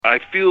I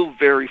feel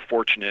very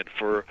fortunate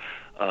for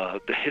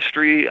the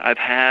history I've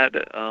had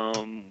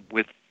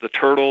with the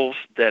Turtles,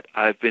 that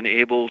I've been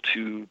able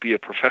to be a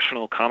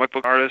professional comic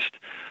book artist,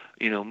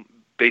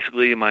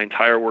 basically my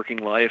entire working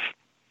life.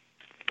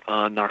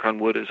 Knock on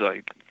wood as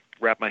I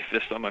wrap my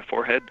fist on my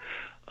forehead.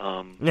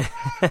 I'm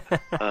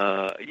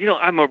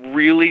a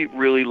really,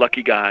 really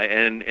lucky guy,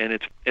 and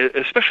it's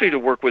especially to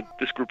work with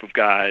this group of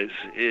guys.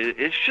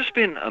 It's just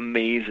been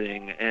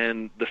amazing,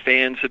 and the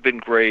fans have been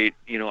great.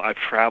 I've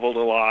traveled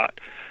a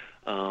lot.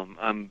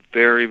 I'm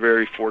very,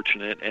 very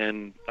fortunate,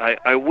 and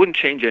I wouldn't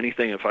change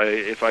anything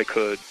if I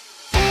could.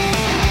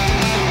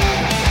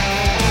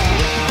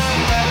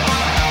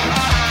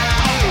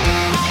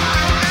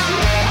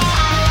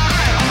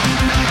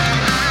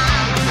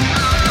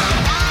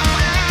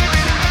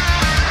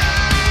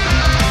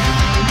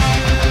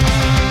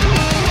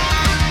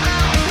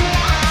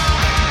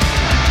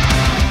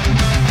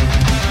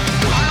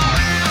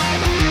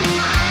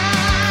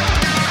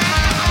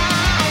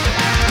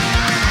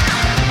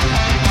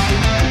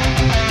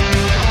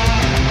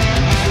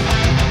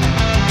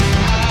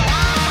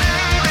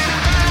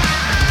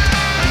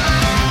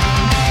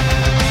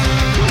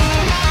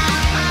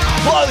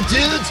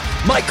 Dudes,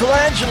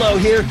 Michelangelo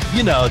here,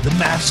 the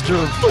master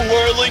of the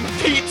whirling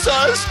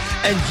pizzas.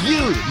 And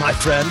you, my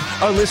friend,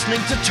 are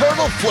listening to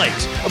Turtle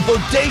Flakes, a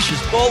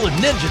bodacious bowl of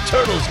Ninja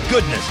Turtles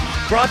goodness,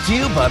 brought to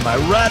you by my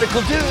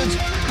radical dudes,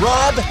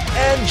 Rob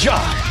and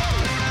Josh.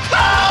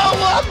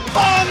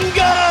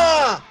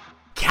 Cowabunga!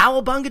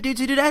 Cowabunga,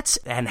 dudes and dudettes,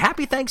 and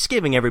happy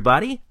Thanksgiving,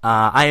 everybody.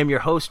 I am your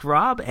host,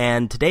 Rob,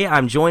 and today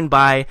I'm joined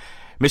by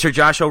Mr.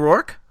 Josh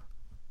O'Rourke.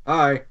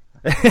 Hi.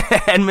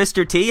 And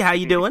Mr. T, how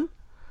you doing?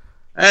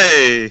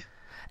 Hey!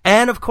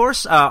 And, of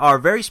course, our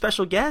very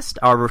special guest,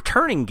 our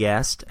returning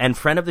guest and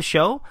friend of the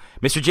show,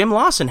 Mr. Jim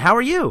Lawson. How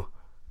are you?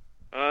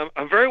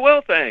 I'm very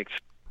well, thanks.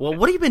 Well,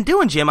 what have you been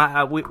doing, Jim?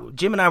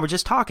 Jim and I were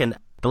just talking.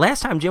 The last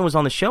time Jim was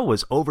on the show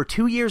was over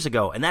 2 years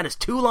ago, and that is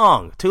too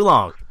long. 2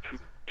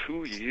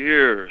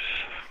 years.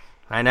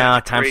 I know,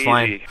 That's time's crazy.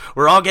 flying.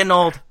 We're all getting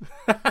old.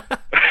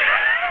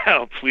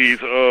 Oh, please.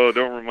 Oh,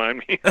 don't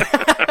remind me.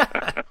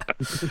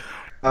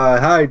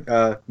 Hi,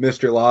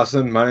 Mr.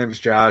 Lawson. My name is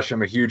Josh.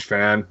 I'm a huge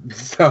fan.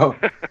 So,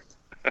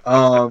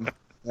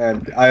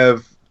 and I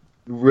have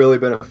really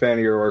been a fan of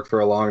your work for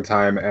a long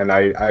time, and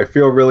I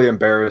feel really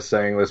embarrassed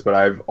saying this, but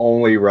I've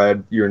only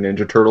read your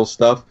Ninja Turtles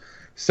stuff.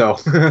 So,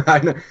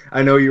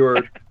 I know you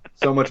were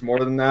so much more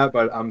than that,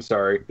 but I'm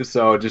sorry.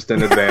 So, just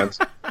in advance.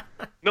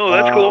 No,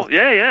 that's cool.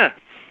 Yeah.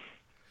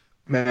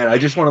 Man, I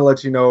just want to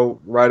let you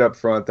know right up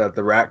front that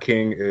the Rat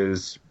King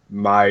is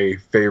my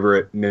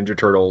favorite Ninja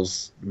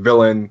Turtles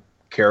villain,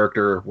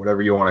 character,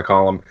 whatever you want to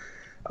call him.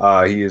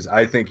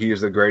 I think he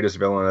is the greatest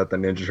villain that the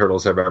Ninja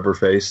Turtles have ever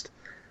faced.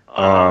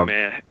 Oh,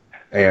 man.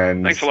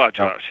 And thanks a lot,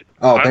 Josh.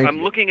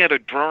 I'm looking at a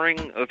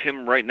drawing of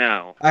him right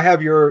now. I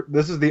have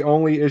this is the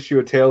only issue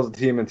of Tales of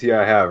TMNT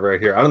I have right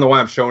here. I don't know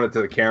why I'm showing it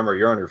to the camera.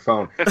 You're on your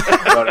phone.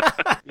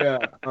 But, yeah,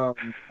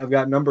 I've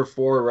got number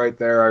 4 right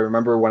there. I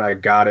remember when I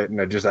got it,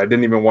 and I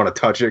didn't even want to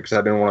touch it because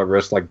I didn't want to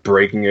risk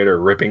breaking it or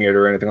ripping it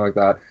or anything like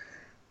that.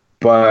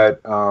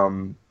 But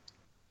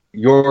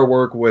your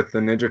work with the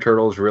Ninja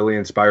Turtles really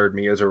inspired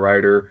me as a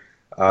writer.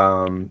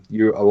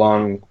 You,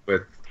 along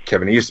with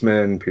Kevin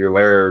Eastman, Peter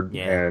Laird,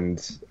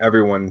 and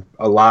everyone,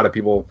 a lot of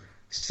people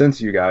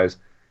since you guys.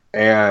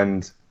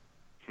 And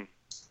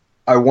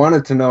I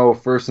wanted to know,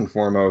 first and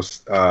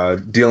foremost,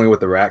 dealing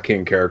with the Rat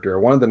King character, I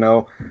wanted to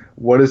know,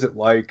 what is it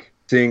like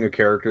seeing a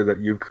character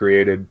that you've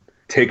created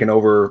taken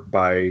over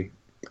by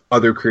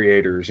other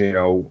creators,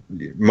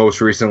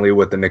 most recently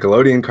with the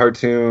Nickelodeon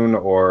cartoon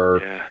or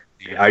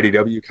the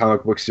IDW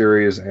comic book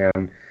series,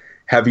 and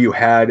have you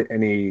had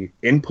any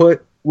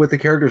input with the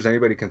characters?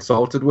 Anybody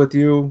consulted with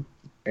you?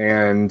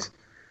 And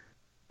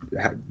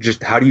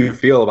just how do you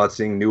feel about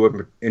seeing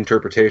new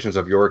interpretations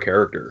of your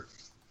character?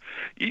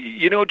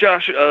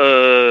 Josh,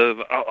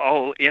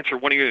 I'll answer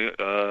one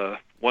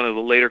of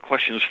the later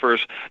questions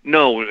first.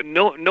 No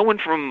one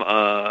from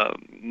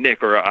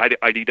Nick or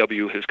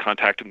IDW has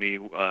contacted me,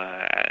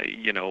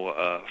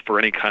 for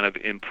any kind of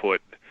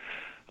input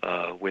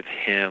with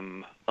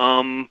him.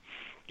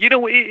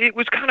 It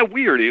was kind of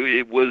weird.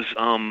 It was,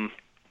 I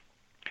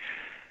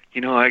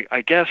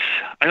guess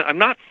I'm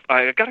not.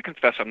 I gotta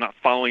confess, I'm not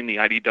following the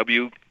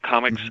IDW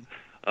comics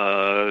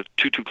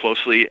too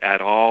closely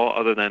at all.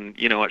 Other than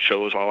at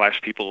shows, I'll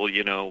ask people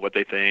what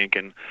they think,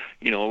 and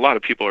a lot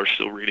of people are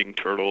still reading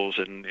Turtles,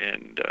 and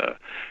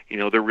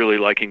they're really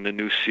liking the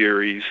new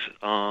series.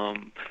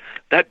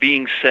 That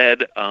being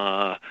said,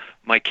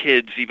 my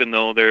kids, even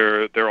though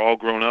they're all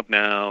grown up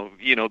now,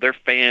 they're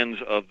fans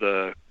of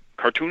the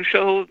cartoon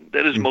show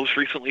that has most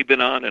recently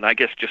been on, and I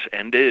guess just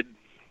ended.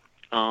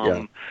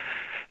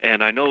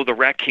 And I know the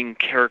Rat King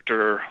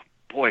character,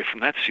 boy,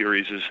 from that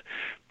series is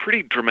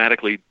pretty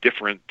dramatically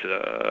different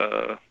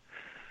than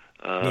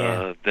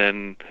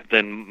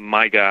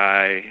my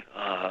guy,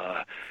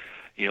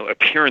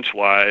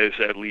 appearance-wise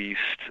at least.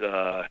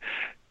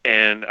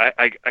 And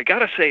I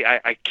gotta say,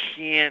 I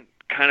can't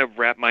kind of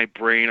wrap my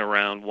brain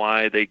around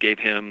why they gave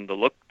him the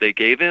look they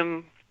gave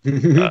him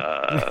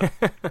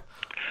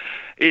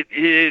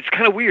It's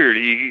kind of weird.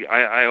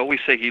 I always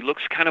say he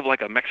looks kind of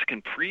like a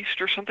Mexican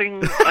priest or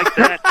something like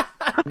that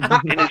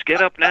in his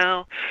getup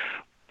now.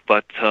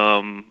 But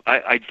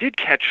I did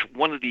catch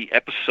one of the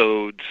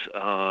episodes,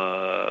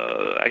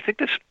 I think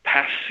this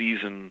past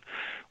season,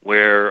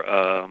 where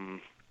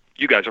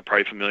you guys are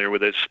probably familiar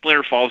with it.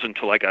 Splinter falls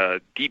into like a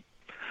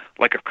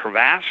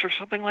crevasse or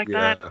something like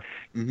that.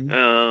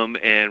 Mm-hmm.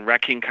 And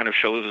Raccoon kind of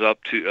shows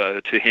up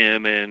to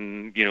him,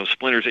 and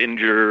Splinter's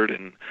injured,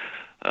 and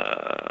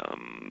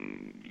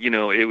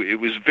it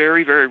was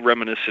very, very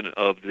reminiscent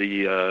of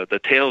the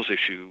Tails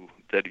issue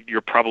that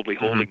you're probably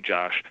holding,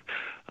 Josh.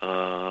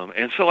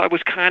 And so I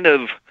kind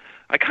of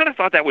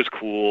thought that was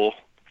cool.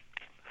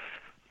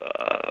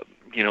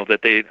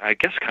 That they, I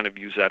guess, kind of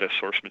use that as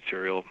source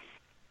material.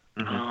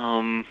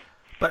 Mm-hmm.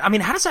 But I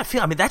mean, how does that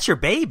feel? I mean, that's your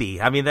baby.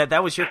 I mean,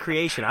 that was your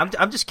creation.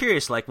 I'm just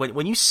curious, like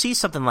when you see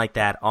something like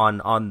that on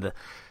the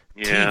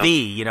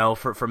TV,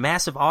 for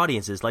massive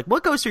audiences, like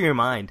what goes through your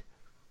mind?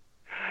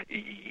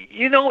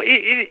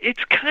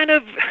 It's kind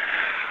of,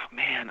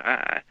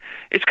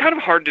 it's kind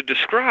of hard to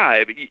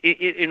describe.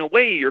 In a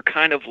way, you're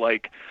kind of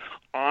like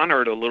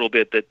honored a little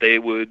bit that they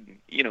would,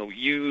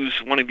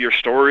 use one of your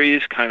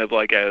stories kind of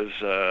like as,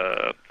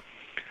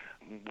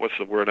 what's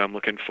the word I'm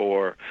looking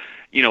for?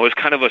 As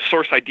kind of a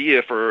source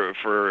idea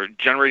for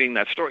generating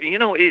that story.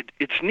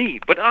 It's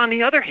neat. But on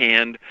the other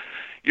hand,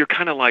 you're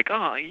kind of like,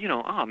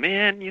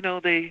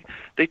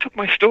 they took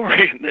my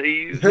story and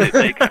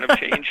they kind of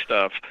changed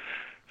stuff.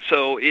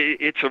 So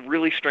it's a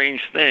really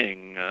strange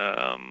thing,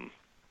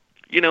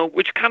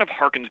 which kind of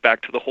harkens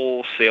back to the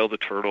whole Sale the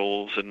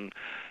Turtles, and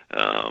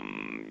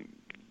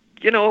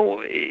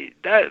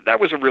that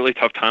was a really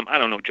tough time. I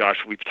don't know,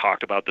 Josh, we've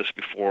talked about this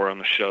before on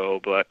the show,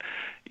 but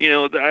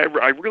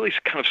I really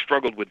kind of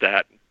struggled with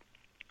that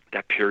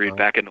period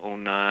back in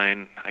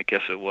 2009, I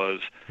guess it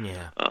was.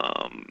 Yeah.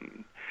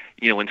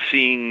 And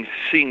seeing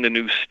the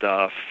new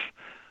stuff,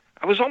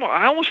 I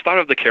almost thought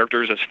of the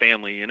characters as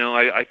family.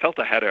 I felt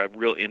I had a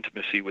real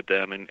intimacy with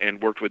them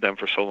and worked with them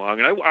for so long,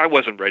 and I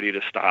wasn't ready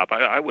to stop.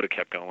 I would have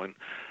kept going.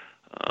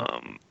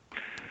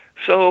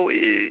 So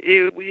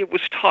it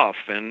was tough,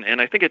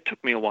 and I think it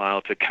took me a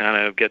while to kind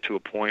of get to a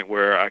point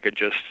where I could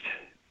just,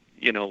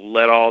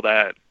 let all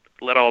that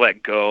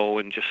go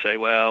and just say,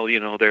 well,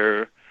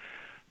 they're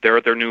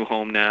at their new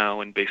home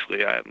now, and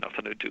basically I have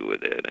nothing to do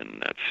with it,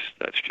 and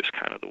that's just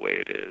kind of the way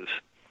it is.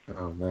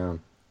 Oh man.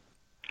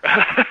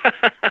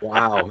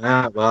 Wow,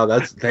 man. Wow,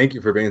 thank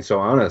you for being so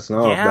honest.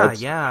 No, I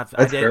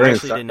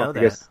actually didn't know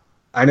that.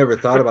 I never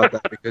thought about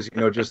that because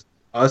just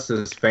us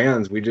as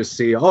fans, we just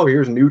see, oh,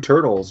 here's new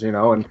Turtles, and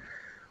I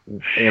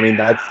mean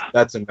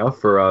that's enough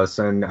for us.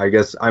 And I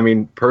guess,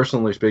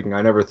 personally speaking,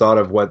 I never thought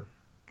of what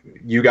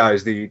you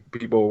guys, the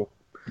people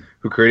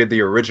who created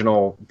the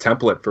original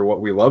template for what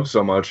we love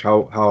so much,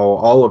 how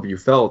all of you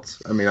felt.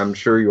 I mean, I'm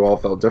sure you all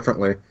felt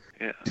differently.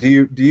 Yeah.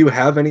 Do you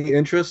have any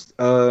interest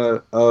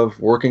of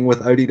working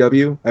with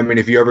IDW? I mean,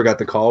 if you ever got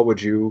the call,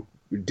 would you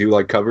do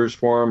like covers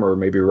for them or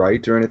maybe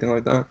write or anything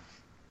like that?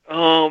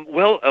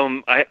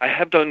 I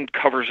have done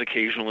covers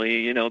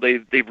occasionally.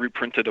 They've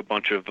reprinted a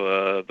bunch of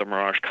the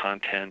Mirage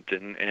content,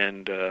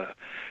 and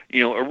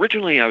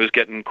originally I was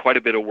getting quite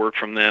a bit of work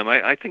from them.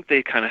 I think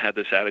they kind of had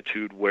this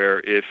attitude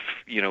where if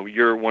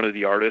you're one of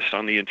the artists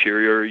on the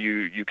interior,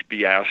 you could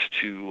be asked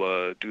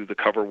to do the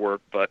cover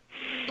work. But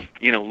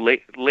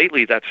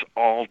lately that's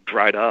all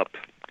dried up.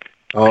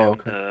 Oh,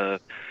 okay.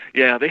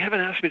 Yeah, they haven't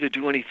asked me to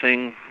do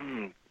anything.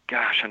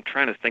 Gosh, I'm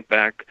trying to think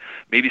back.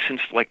 Maybe since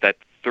like that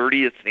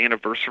 30th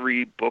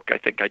anniversary book, I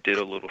think I did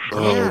a little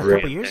short. Yeah, a really?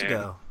 couple years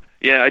ago.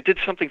 Yeah, I did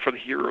something for the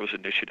Heroes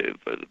Initiative,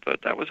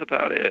 but that was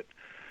about it.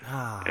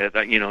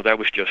 That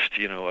was just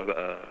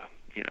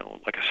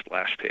like a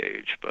splash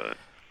page. But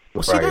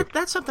well, see,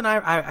 that's something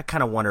I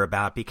kind of wonder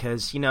about,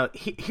 because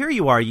here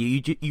you are, you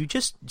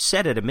just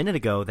said it a minute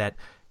ago that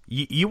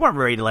you weren't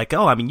ready to let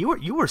go. I mean,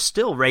 you were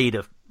still ready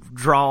to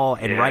draw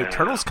and write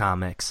Turtles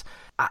comics.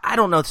 I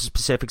don't know the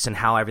specifics and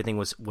how everything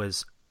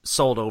was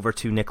sold over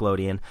to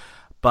Nickelodeon,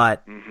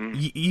 but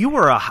you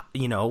were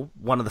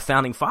one of the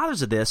founding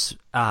fathers of this.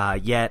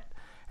 Yet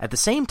at the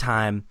same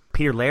time,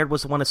 Peter Laird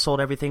was the one that sold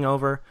everything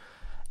over.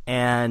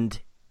 And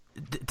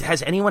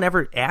has anyone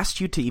ever asked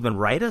you to even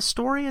write a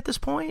story at this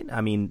point?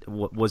 I mean,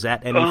 was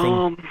that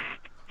anything?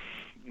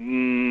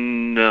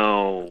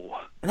 No.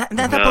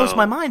 That blows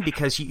my mind,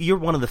 because you're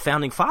one of the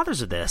founding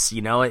fathers of this.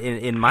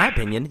 In my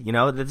opinion,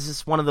 this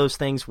is one of those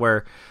things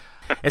where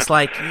it's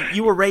like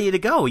you were ready to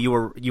go. You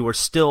were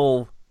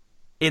still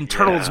in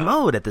Turtles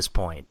mode at this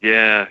point.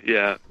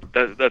 Yeah.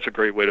 That's a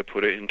great way to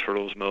put it, in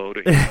Turtles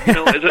mode.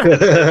 As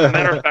a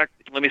matter of fact,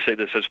 let me say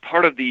this. As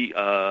part of the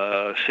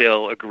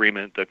sale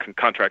agreement, the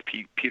contract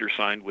Peter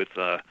signed with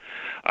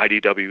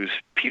IDWs,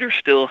 Peter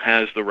still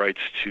has the rights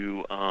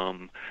to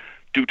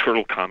do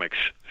Turtle comics,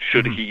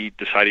 should he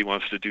decide he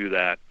wants to do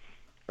that.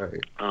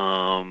 Right.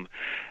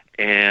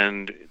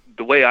 And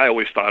the way I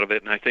always thought of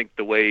it, and I think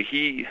the way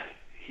he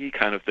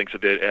kind of thinks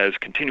of it, as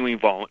continuing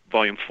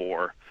Volume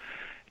 4.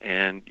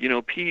 And,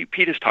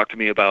 Pete has talked to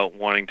me about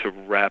wanting to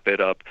wrap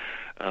it up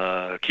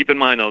Keep in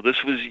mind, though,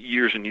 this was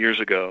years and years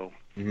ago.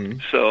 Mm-hmm.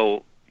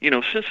 So,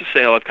 since the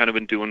sale, I've kind of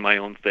been doing my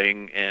own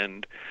thing,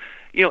 and,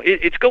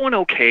 it's going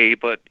okay,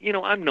 but,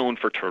 I'm known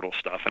for turtle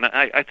stuff, and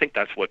I think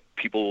that's what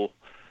people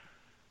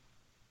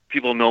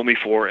know me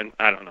for, and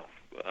I don't know.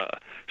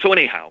 So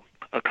anyhow,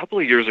 a couple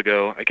of years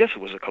ago, I guess it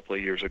was a couple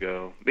of years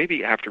ago,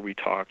 maybe after we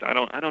talked, I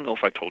don't know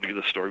if I told you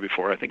this story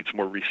before, I think it's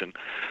more recent.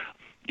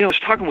 I was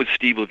talking with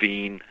Steve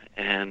Levine,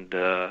 and,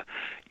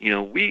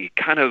 we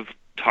kind of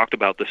talked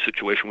about the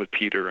situation with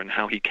Peter and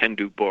how he can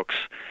do books,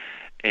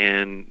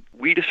 and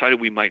we decided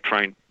we might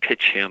try and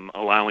pitch him,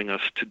 allowing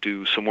us to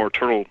do some more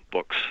turtle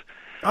books.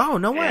 Oh,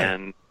 no way.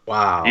 And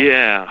Wow.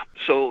 yeah,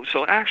 so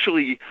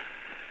actually,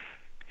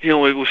 it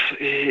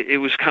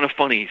was kind of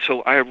funny.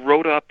 So I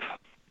wrote up,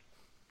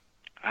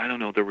 I don't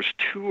know, there was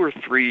 2 or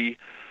 3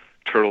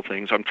 turtle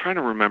things. I'm trying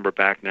to remember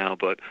back now,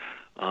 but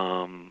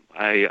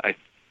I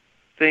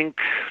think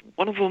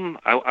one of them,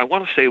 I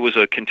want to say, was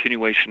a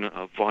continuation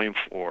of Volume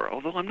 4,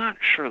 although I'm not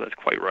sure that's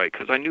quite right,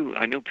 because I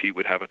knew Pete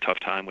would have a tough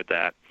time with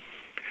that.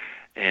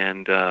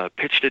 And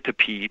pitched it to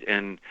Pete,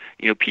 and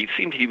Pete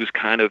seemed he was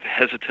kind of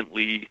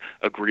hesitantly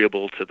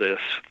agreeable to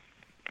this,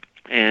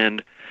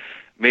 and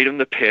made him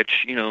the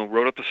pitch.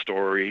 Wrote up the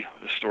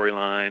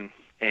storyline,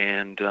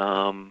 and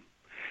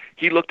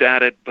he looked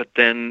at it, but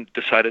then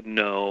decided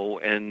no.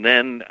 And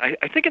then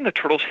I think in the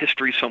Turtles'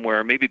 history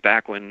somewhere, maybe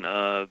back when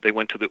they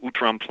went to the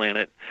Utram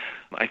planet,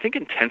 I think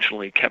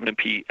intentionally Kevin and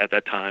Pete at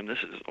that time, this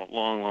is a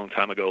long, long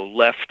time ago,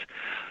 left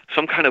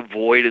some kind of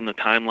void in the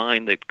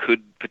timeline that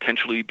could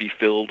potentially be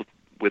filled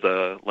with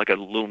a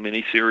little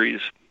mini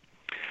series.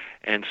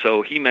 And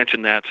so he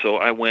mentioned that, so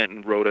I went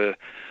and wrote a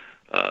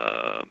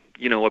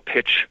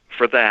pitch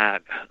for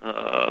that,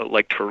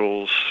 like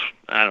Turtles,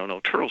 I don't know,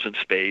 Turtles in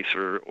Space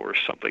or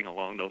something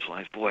along those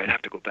lines. Boy, I'd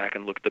have to go back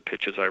and look at the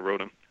pitches I wrote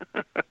him.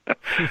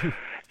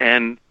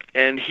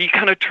 And he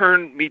kind of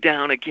turned me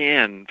down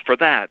again for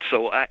that.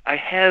 So I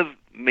have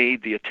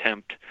made the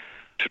attempt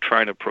to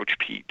try and approach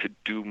Pete to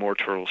do more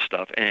Turtle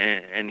stuff,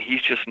 and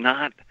he's just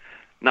not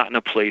in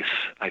a place,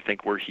 I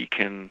think, where he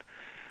can,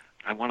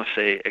 I want to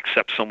say,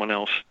 accept someone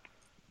else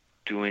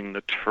doing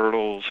the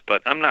Turtles,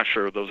 but I'm not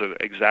sure those are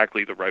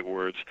exactly the right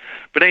words.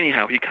 But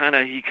anyhow, he kind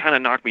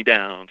of knocked me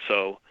down.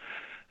 So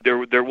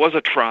there was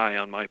a try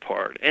on my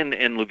part and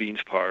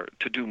Levine's part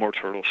to do more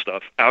Turtle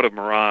stuff out of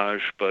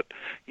Mirage, but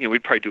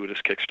we'd probably do it as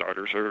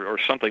Kickstarters or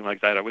something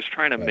like that. I was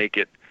trying to make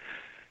it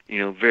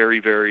very,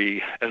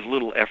 very, as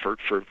little effort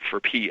for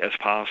Pete as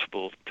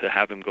possible to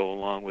have him go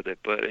along with it,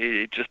 but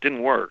it just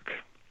didn't work.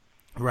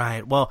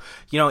 Right. Well,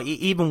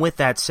 even with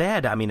that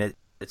said, I mean,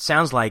 it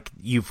sounds like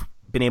you've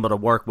been able to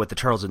work with the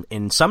Turtles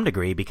in some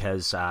degree,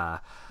 because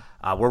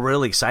we're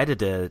really excited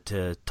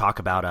to talk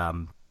about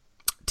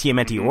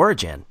TMNT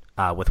Origin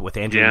with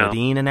Andrew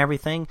Modine and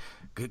everything.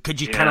 Could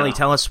you kind of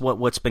tell us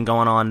what's been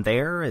going on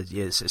there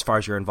as far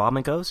as your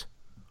involvement goes?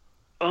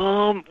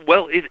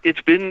 Well,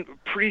 it's been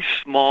pretty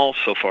small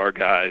so far,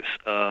 guys.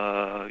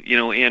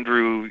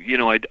 Andrew,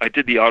 I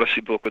did the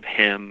Odyssey book with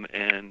him,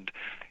 and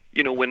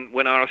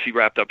when Odyssey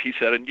wrapped up, he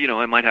said,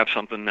 I might have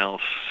something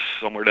else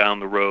somewhere down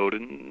the road.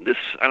 And this,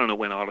 I don't know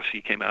when Odyssey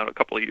came out, a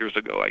couple of years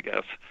ago, I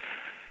guess.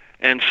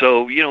 And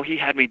so, he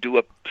had me do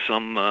up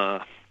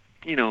some,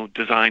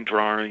 design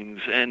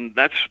drawings, and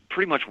that's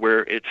pretty much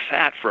where it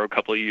sat for a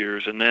couple of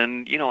years. And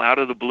then, out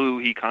of the blue,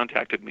 he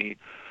contacted me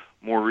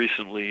more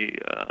recently,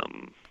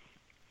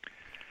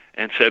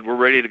 and said, we're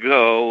ready to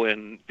go,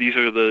 and these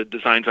are the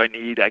designs I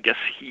need. I guess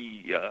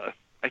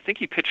I think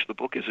he pitched the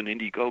book as an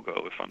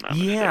Indiegogo, if I'm not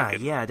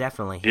mistaken. Yeah,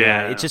 definitely.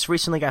 Yeah. It just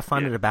recently got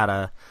funded about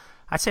a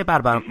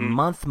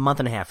month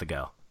and a half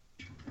ago.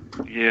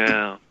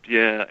 Yeah.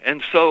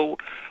 And so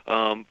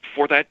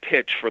for that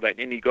pitch, for that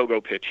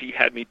Indiegogo pitch, he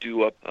had me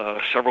do up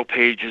several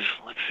pages.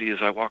 Let's see, as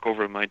I walk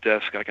over to my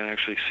desk, I can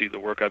actually see the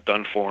work I've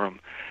done for him.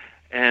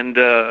 And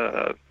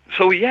the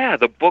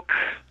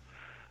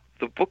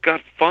book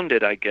got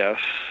funded, I guess,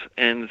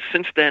 and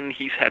since then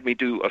he's had me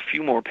do a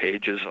few more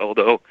pages,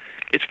 although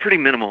it's pretty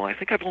minimal. I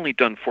think I've only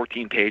done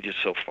 14 pages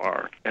so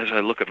far. As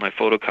I look at my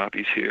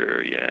photocopies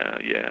here,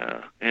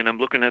 yeah. And I'm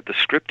looking at the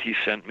script he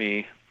sent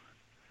me,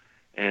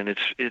 and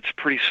it's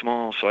pretty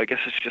small, so I guess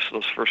it's just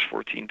those first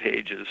 14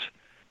 pages.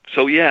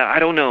 So yeah, I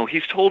don't know.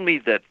 He's told me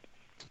that,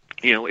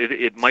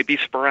 it might be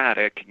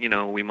sporadic,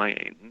 we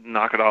might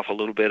knock it off a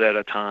little bit at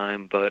a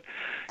time, but,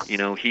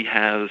 he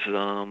has...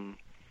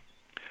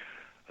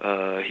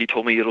 he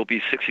told me it'll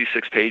be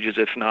 66 pages,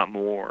 if not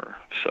more,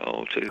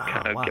 so to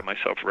get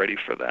myself ready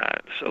for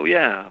that. So,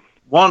 yeah.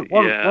 One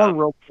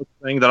real quick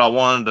thing that I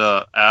wanted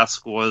to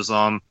ask was,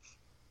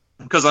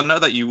 because I know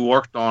that you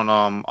worked on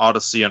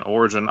Odyssey and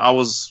Origin, I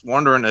was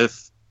wondering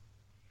if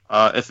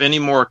any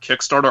more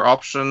Kickstarter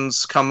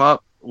options come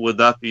up, would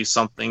that be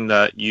something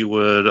that you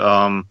would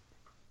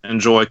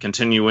enjoy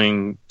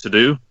continuing to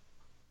do?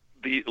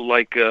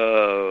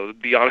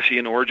 The Odyssey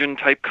and Origin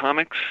type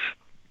comics?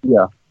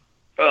 Yeah.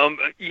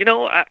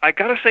 I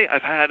gotta say I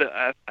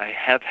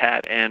have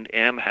had and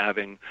am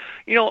having,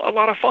 a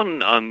lot of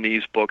fun on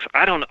these books.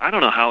 I don't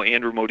know how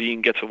Andrew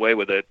Modine gets away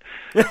with it.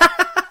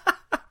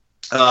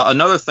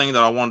 Another thing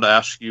that I wanted to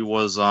ask you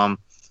was,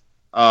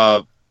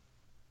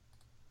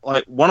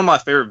 like one of my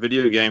favorite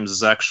video games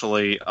is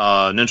actually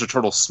Ninja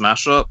Turtle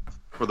Smash Up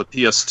for the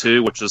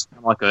PS2, which is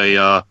kind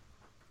of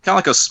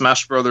like a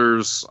Smash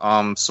Brothers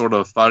sort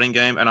of fighting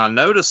game. And I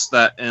noticed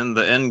that in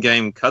the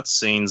in-game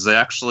cutscenes, they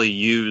actually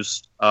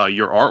used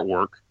your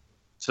artwork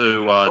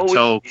to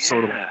tell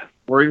sort of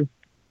story.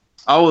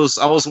 I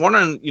was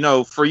wondering,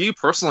 for you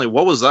personally,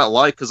 what was that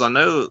like? Because I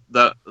know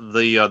that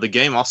the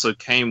game also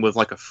came with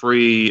like a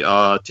free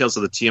Tales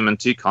of the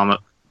TMNT comic.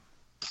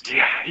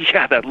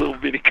 Yeah, that little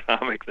mini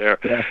comic there.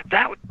 Yeah.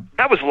 That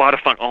was a lot of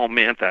fun. Oh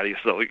man, Thaddeus,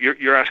 though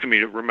you're asking me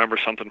to remember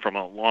something from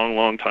a long,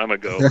 long time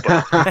ago.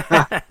 But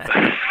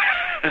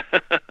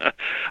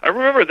I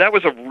remember that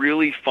was a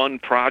really fun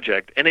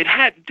project, and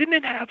didn't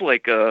it have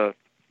like the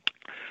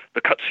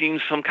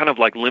cutscenes, some kind of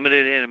like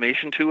limited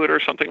animation to it or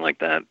something like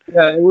that?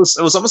 Yeah, it was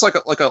almost like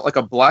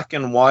a black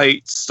and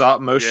white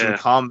stop motion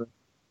comic.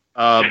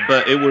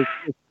 But it was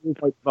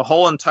like the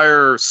whole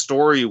entire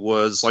story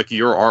was like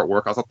your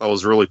artwork. I thought that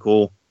was really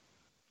cool.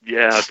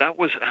 Yeah,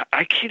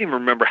 I can't even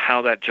remember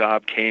how that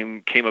job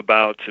came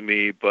about to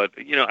me, but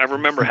I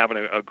remember having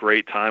a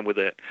great time with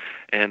it.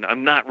 And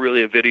I'm not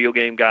really a video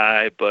game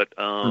guy, but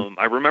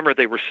I remember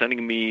they were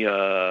sending me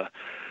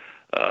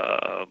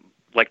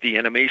like the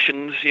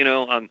animations,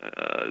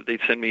 they'd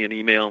send me an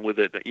email with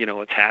it,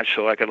 attached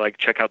so I could like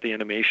check out the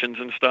animations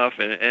and stuff.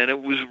 And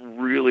it was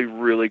really,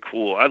 really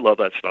cool. I love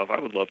that stuff. I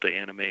would love to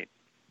animate.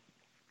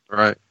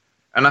 Right.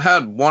 And I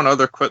had one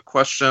other quick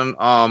question.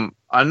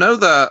 I know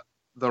that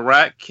the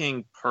Rat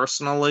King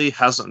personally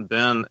hasn't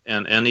been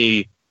in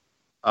any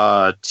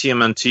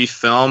TMNT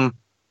film,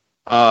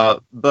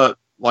 but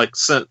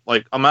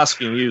I'm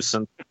asking you,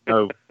 since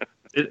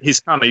he's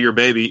kind of your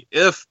baby,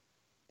 if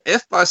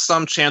by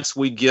some chance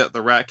we get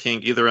the Rat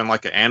King either in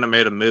like an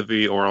animated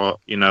movie or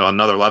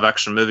another live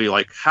action movie,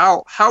 like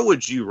how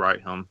would you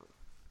write him?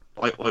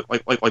 Like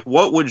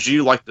what would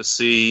you like to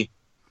see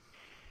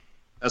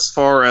as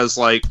far as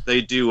like they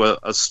do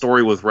a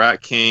story with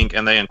Rat King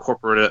and they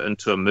incorporate it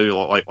into a movie?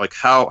 Like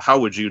how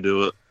would you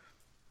do it?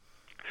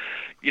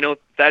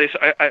 That is,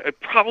 I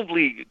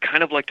probably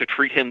kind of like to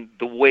treat him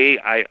the way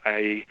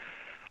I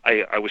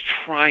was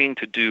trying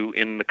to do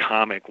in the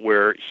comic,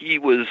 where he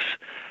was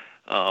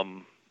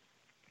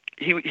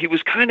he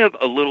was kind of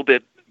a little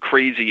bit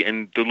crazy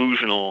and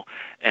delusional,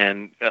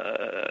 and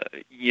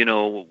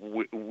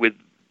with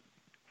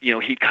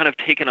he'd kind of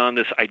taken on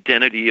this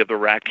identity of the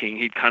Rat King.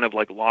 He'd kind of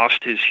like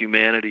lost his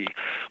humanity,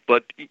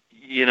 but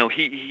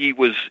he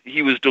was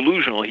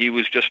delusional. He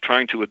was just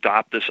trying to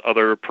adopt this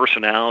other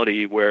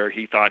personality where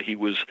he thought he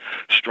was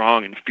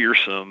strong and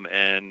fearsome,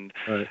 and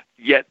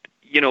yet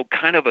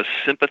kind of a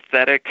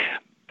sympathetic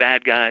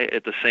bad guy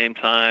at the same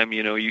time.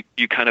 You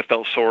kind of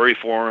felt sorry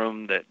for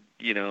him, that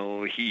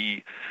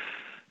he'd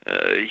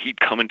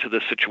come into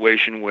this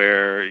situation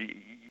where he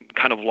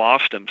kind of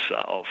lost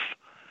himself.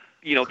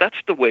 That's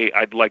the way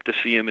I'd like to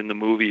see him in the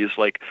movie, is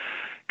like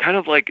kind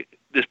of like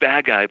this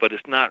bad guy, but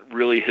it's not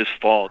really his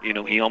fault.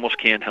 He almost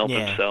can't help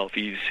himself.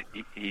 He's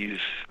a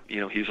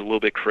little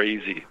bit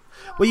crazy.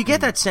 Well, you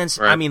get that sense.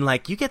 Right. I mean,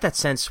 like, you get that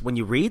sense when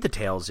you read the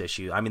Tales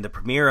issue. I mean, the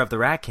premiere of the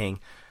Rat King.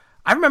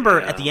 I remember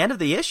at the end of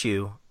the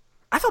issue,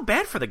 I felt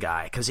bad for the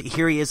guy, because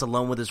here he is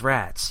alone with his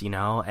rats, and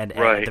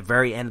at the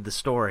very end of the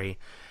story,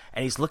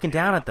 and he's looking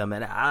down at them,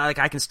 and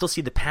I can still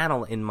see the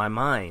panel in my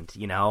mind,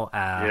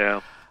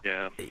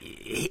 Yeah.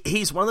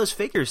 He's one of those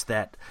figures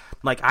that,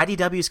 like,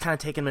 IDW's kind of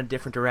taken him in a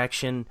different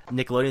direction,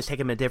 Nickelodeon's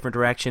taken him in a different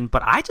direction,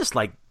 but I just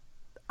like,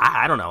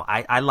 I don't know,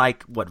 I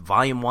like what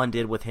Volume 1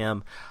 did with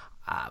him.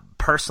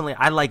 Personally,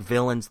 I like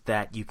villains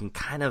that you can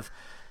kind of,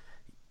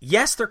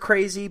 yes, they're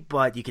crazy,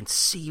 but you can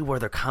see where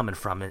they're coming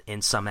from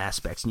in some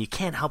aspects, and you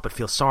can't help but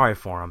feel sorry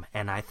for them.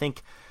 And I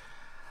think,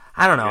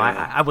 I don't know,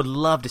 I would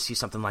love to see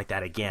something like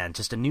that again,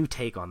 just a new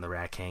take on the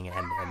Rat King,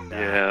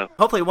 and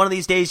hopefully one of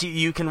these days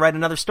you can write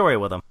another story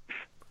with him.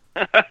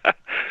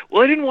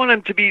 Well, I didn't want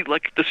him to be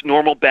like this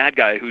normal bad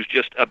guy who's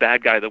just a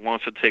bad guy that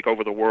wants to take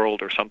over the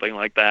world or something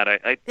like that.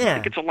 I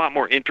think it's a lot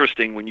more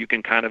interesting when you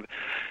can kind of,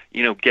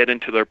 get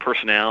into their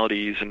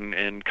personalities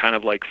and kind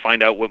of like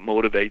find out what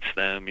motivates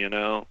them,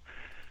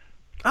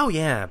 Oh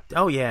yeah.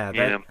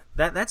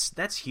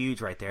 That's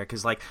huge right there.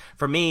 Because like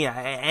for me,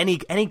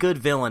 any good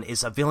villain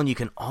is a villain you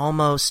can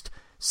almost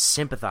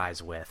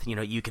sympathize with.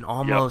 You can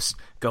almost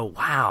go,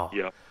 wow.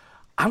 Yep.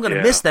 I'm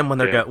gonna miss them when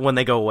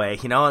they go away,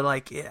 and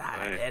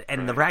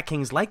the Rat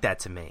King's like that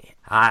to me.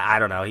 I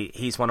don't know.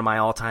 He's one of my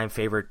all-time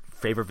favorite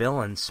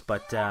villains,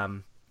 but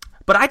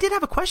I did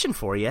have a question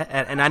for you,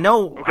 and I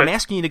know I'm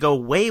asking you to go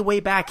way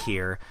back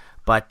here,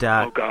 but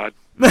oh God.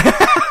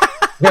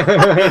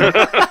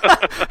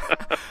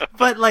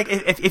 But like,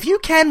 if you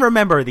can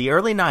remember the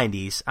early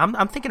 '90s,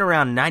 I'm thinking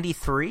around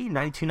 93,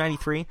 92,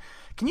 93.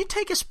 Can you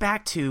take us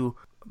back to?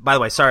 By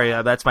the way, sorry,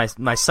 that's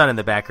my son in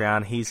the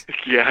background. He's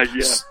yeah.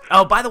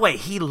 Oh, by the way,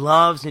 he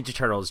loves Ninja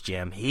Turtles,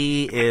 Jim.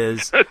 He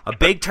is a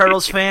big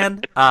Turtles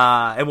fan,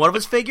 and one of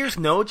his figures,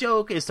 no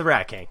joke, is the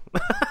Rat King.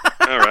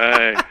 All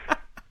right,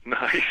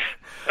 nice.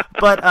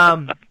 But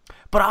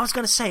But I was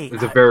going to say...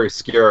 It's a very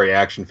scary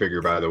action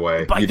figure, by the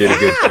way. But you did a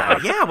good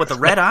job. Yeah, with the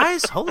red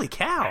eyes. Holy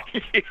cow.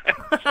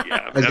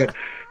 Yeah. He's got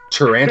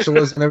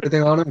tarantulas and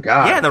everything on him.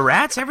 God. Yeah, the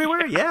rats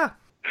everywhere. Yeah.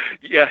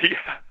 Yeah.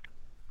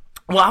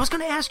 Well, I was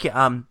going to ask you,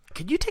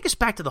 could you take us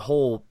back to the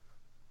whole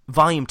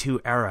Volume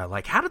 2 era?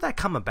 Like, how did that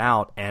come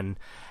about, and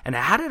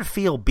how did it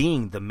feel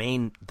being the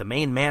main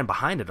man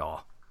behind it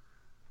all?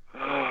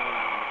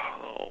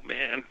 Oh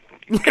man,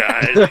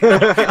 guys!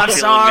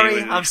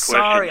 I'm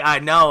sorry. I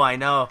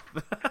know.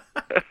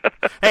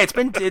 Hey, it's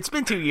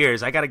been 2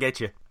 years. I gotta get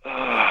you.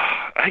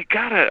 I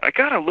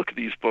gotta look at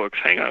these books.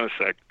 Hang on a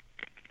sec.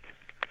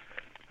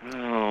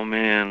 Oh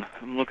man,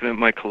 I'm looking at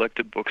my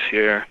collected books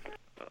here.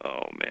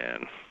 Oh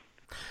man.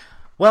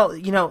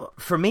 Well,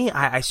 for me,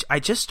 I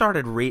just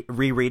started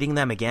rereading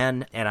them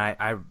again, and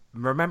I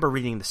remember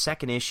reading the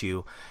second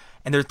issue,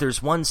 and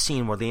there's one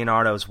scene where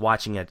Leonardo is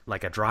watching a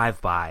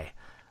drive-by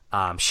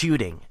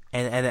shooting,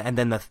 and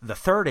then the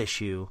third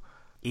issue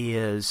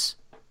is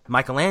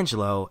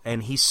Michelangelo,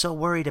 and he's so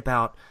worried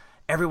about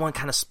everyone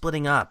kind of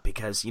splitting up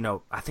because,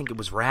 I think it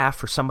was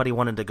Raph or somebody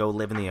wanted to go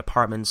live in the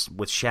apartments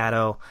with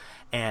Shadow,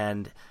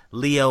 and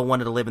Leo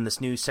wanted to live in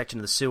this new section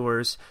of the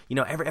sewers.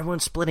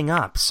 Everyone's splitting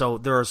up, so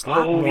there's a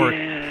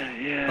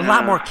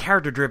lot more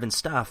character-driven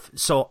stuff.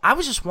 So I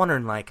was just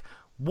wondering, like,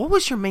 what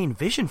was your main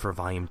vision for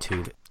Volume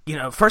 2?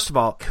 First of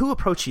all, who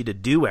approached you to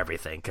do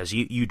everything? Because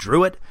you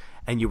drew it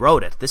and you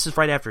wrote it. This is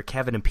right after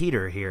Kevin and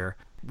Peter here.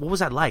 What was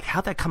that like?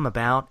 How'd that come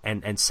about?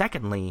 And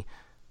secondly,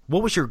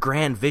 what was your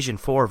grand vision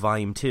for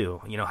Volume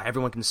 2?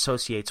 Everyone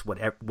associates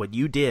what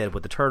you did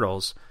with the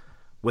Turtles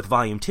with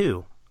Volume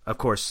 2. Of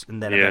course,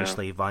 and then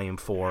eventually Volume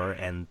 4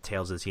 and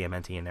Tales of the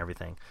TMNT and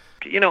everything.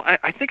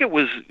 I think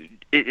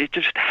it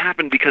just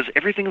happened because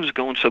everything was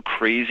going so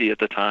crazy at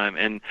the time,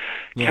 and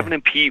Kevin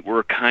and Pete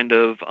were kind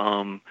of,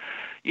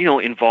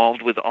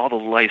 involved with all the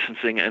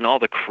licensing and all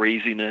the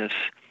craziness.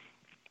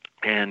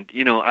 And,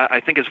 I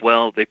think as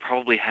well, they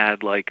probably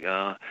had like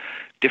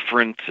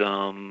different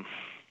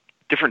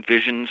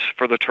visions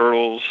for the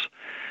Turtles.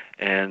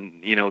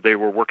 And, they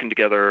were working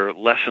together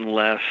less and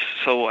less.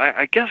 So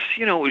I guess,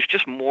 it was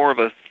just more of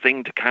a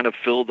thing to kind of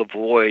fill the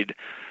void,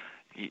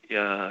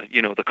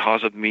 the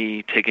cause of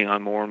me taking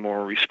on more and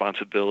more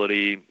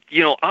responsibility.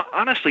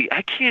 Honestly,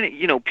 I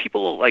can't,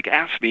 people like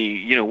ask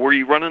me, were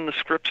you running the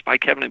scripts by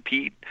Kevin and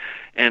Pete?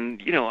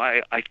 And,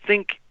 I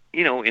think,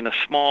 in a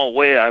small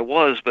way I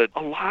was, but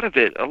a lot of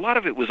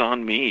it was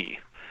on me.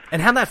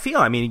 And how'd that feel?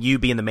 I mean, you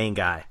being the main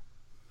guy.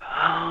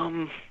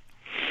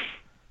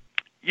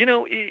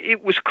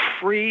 It was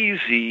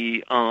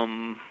crazy.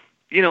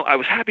 I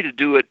was happy to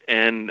do it,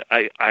 and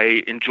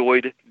I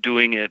enjoyed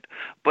doing it.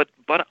 But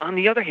on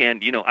the other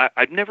hand,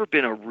 I've never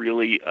been a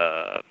really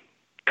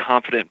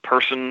confident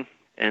person.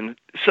 And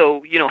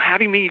so,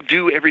 having me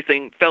do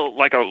everything felt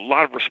like a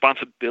lot of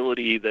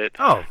responsibility that,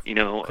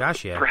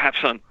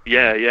 perhaps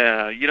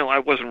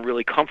I wasn't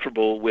really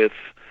comfortable with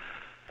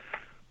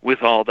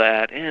all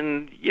that.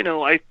 And,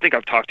 I think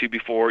I've talked to you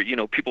before,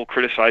 people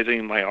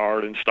criticizing my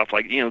art and stuff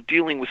like,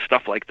 dealing with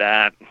stuff like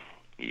that,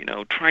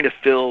 trying to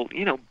fill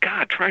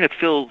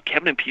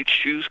Kevin and Pete's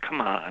shoes. Come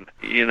on.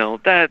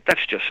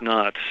 That's just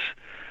nuts.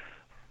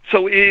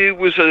 So it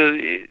was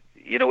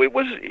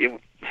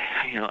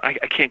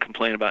I can't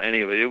complain about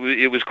any of it.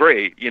 It was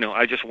great.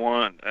 I just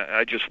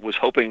was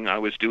hoping I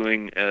was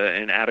doing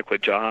an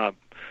adequate job,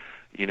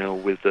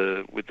 with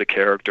the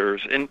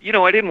characters. And,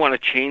 I didn't want to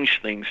change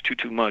things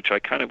too much. I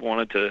kind of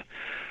wanted to,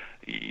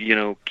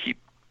 keep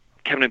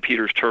Kevin and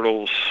Peter's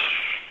Turtles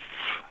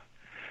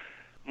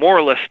more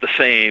or less the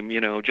same,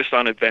 just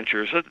on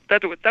adventures.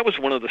 That was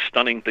one of the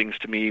stunning things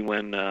to me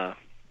when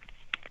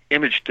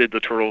Image did the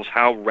Turtles,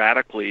 how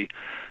radically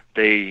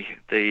they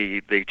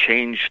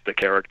changed the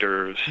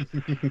characters.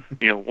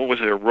 What was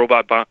it, a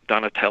robot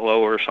Donatello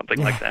or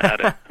something like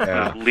that?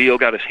 And, Leo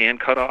got his hand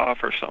cut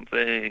off or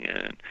something,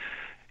 and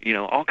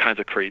all kinds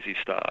of crazy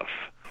stuff.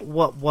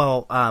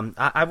 Well,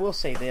 I will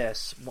say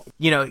this.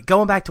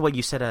 Going back to what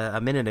you said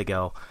a minute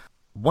ago,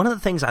 one of the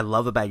things I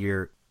love about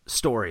your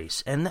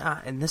stories, and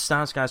this is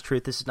honest God's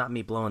truth, this is not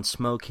me blowing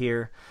smoke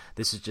here,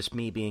 this is just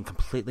me being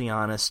completely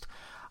honest,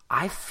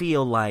 I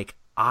feel like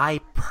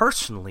I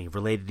personally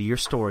related to your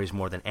stories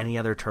more than any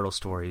other Turtle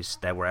stories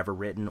that were ever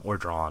written or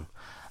drawn.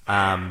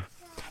 And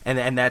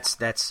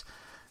that's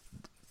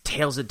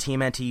Tales of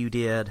TMNT you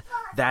did,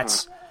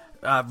 that's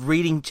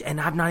reading, and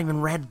I've not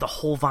even read the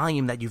whole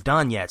volume that you've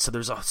done yet, so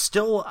there's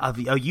still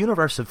a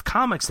universe of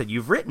comics that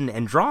you've written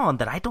and drawn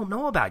that I don't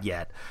know about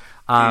yet.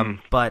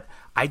 But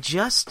I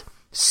just,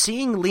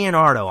 seeing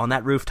Leonardo on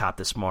that rooftop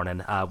this morning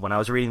when I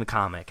was reading the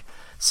comic,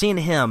 seeing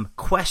him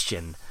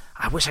question,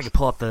 I wish I could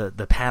pull up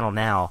the panel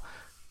now,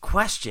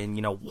 question,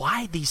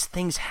 why these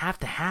things have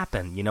to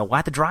happen,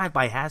 why the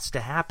drive-by has to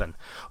happen,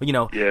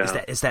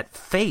 is that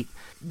fate?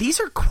 These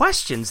are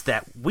questions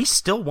that we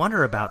still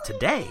wonder about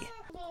today.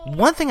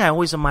 One thing I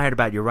always admired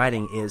about your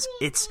writing is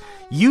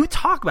you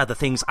talk about the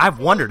things I've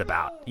wondered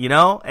about,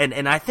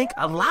 and I think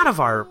a lot of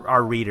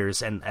our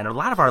readers and a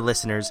lot of our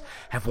listeners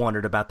have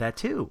wondered about that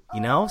too,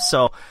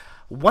 So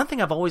one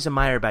thing I've always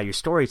admired about your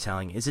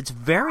storytelling is it's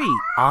very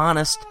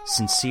honest,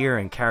 sincere,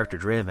 and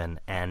character-driven,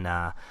 and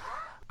I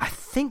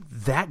think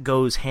that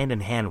goes hand in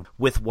hand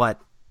with what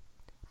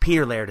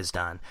Peter Laird has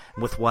done,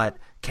 with what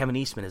Kevin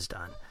Eastman has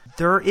done.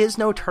 There is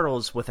no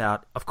Turtles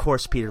without, of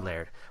course, Peter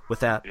Laird,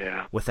 without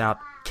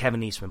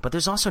Kevin Eastman, but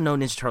there's also no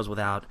Ninja Turtles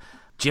without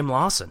Jim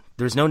Lawson.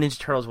 There's no Ninja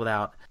Turtles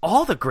without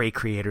all the great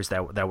creators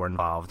that were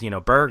involved.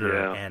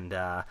 Berger and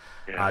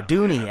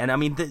Dooney, and I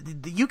mean,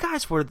 you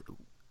guys were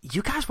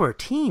a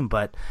team.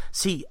 But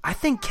see, I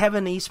think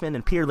Kevin Eastman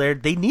and Peter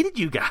Laird, they needed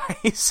you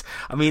guys.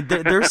 I mean,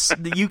 there's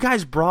you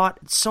guys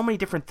brought so many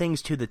different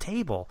things to the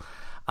table.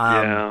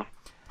 And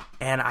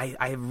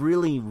I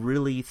really,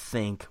 really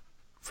think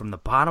from the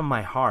bottom of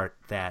my heart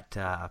that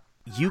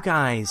you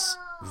guys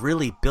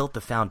really built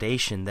the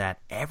foundation that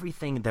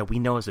everything that we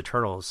know as the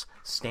Turtles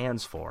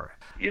stands for.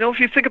 If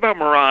you think about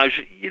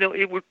Mirage,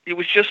 it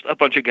was just a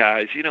bunch of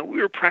guys.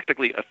 We were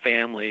practically a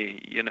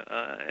family,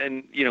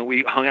 and,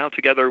 we hung out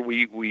together.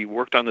 We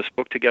worked on this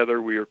book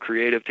together. We were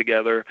creative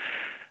together.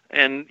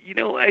 And,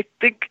 I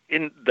think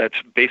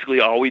that's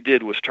basically all we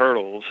did was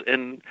Turtles.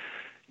 And,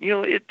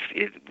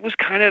 it was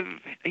kind of,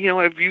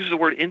 I've used the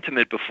word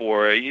intimate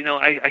before.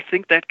 I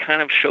think that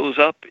kind of shows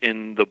up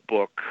in the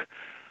book.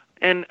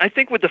 And I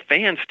think with the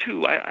fans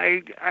too,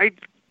 I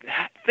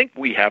think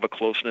we have a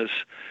closeness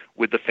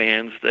with the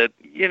fans that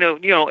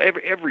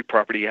every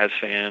property has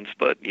fans,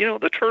 but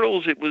the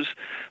Turtles,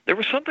 there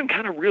was something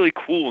kind of really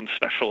cool and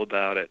special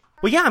about it.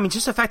 Well, yeah, I mean,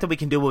 just the fact that we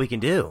can do what we can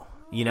do.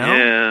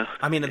 Yeah.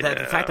 I mean, the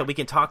fact that we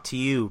can talk to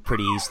you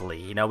pretty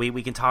easily.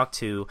 We can talk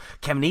to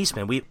Kevin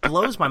Eastman. It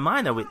blows my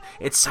mind that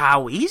it's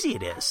how easy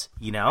it is.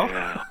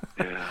 Yeah.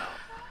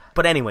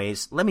 But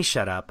anyways, let me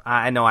shut up.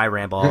 I know I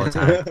ramble all the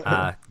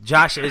time.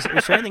 Josh, is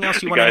there anything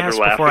else you want to ask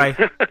before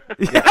I?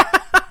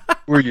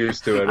 We're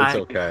used to it. It's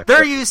okay.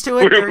 They're used to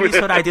it.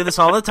 I do this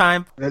all the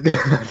time.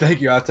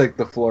 Thank you. I'll take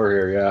the floor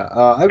here. Yeah,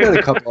 I've got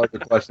a couple other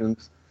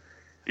questions.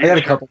 I had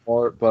a couple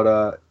more,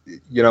 but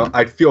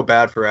I feel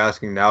bad for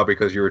asking now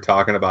because you were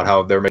talking about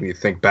how they're making you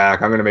think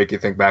back. I'm going to make you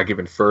think back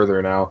even further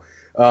now.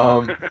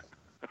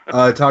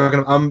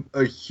 I'm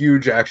a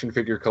huge action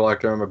figure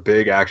collector. I'm a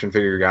big action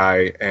figure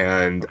guy,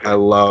 and I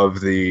love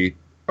the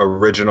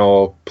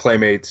original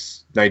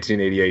Playmates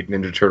 1988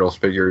 Ninja Turtles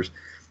figures.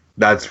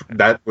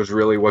 That was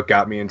really what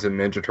got me into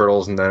Ninja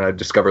Turtles, and then I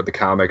discovered the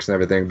comics and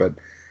everything. But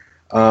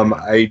from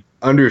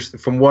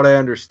what I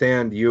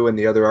understand, you and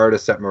the other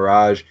artists at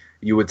Mirage,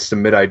 you would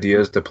submit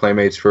ideas to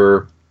Playmates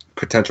for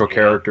potential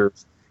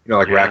characters,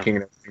 like Rat King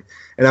and everything.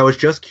 And I was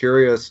just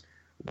curious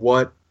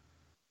what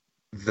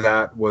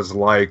that was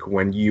like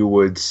when you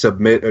would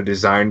submit a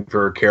design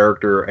for a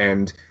character,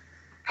 and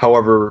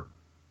however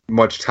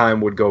much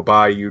time would go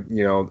by,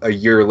 a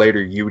year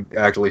later, you would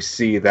actually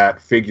see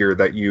that figure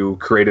that you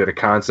created a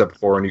concept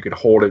for, and you could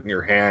hold it in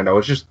your hand. I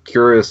was just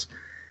curious,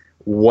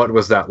 what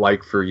was that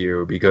like for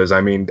you? Because,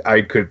 I mean,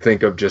 I could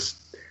think of just,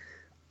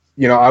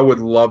 I would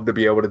love to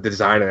be able to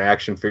design an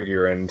action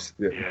figure and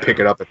pick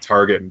it up at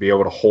Target and be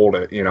able to hold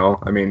it,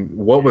 I mean,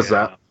 what was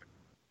that?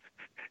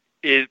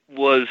 It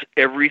was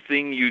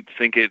everything you'd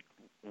think it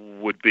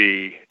would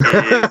be.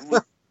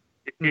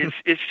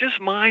 It's just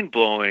mind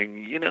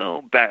blowing,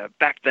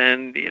 Back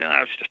then,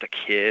 I was just a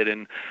kid,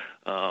 and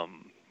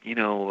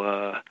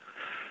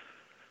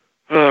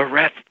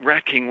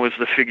Rat King was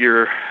the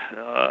figure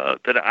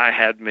that I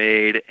had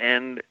made,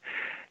 and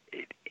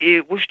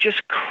it was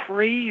just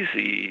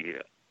crazy.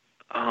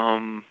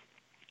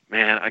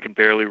 Man, I can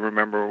barely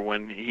remember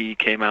when he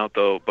came out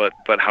though, but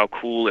how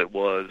cool it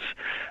was.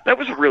 That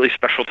was a really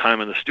special time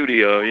in the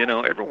studio.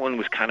 Everyone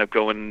was kind of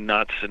going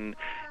nuts, and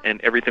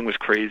everything was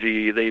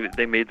crazy.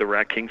 They made the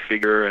Rat King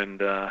figure, and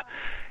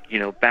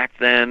back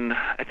then,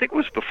 I think it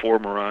was before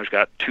Mirage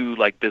got too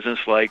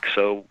business-like.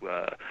 So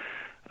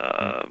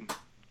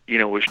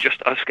it was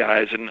just us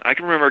guys, and I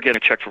can remember getting a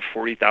check for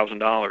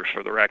 $40,000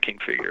 for the Rat King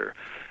figure,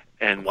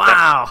 and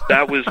wow,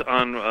 that was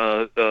on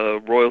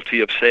royalty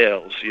of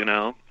sales,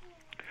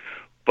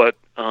 But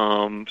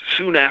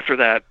soon after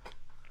that,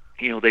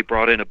 they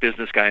brought in a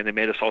business guy, and they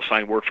made us all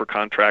sign work for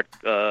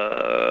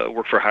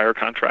hire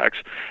contracts,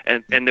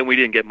 and then we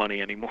didn't get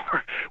money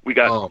anymore. We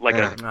got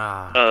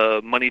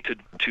money to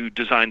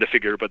design the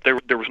figure, but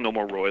there was no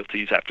more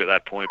royalties after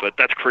that point. But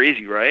that's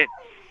crazy, right?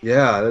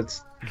 Yeah,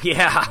 that's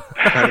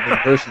kind of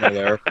impersonal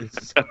there.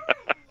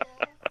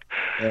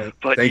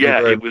 But thank yeah,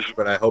 you very it was. Much,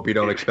 but I hope you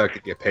don't expect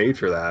to get paid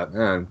for that,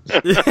 man.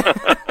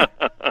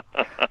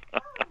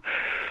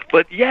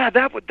 But yeah,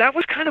 that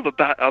was kind of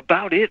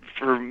about it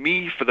for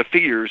me for the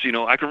figures.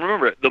 I can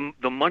remember it.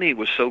 The money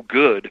was so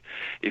good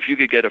if you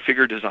could get a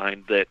figure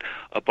design that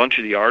a bunch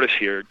of the artists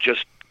here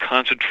just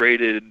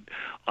concentrated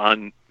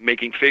on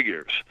making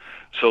figures.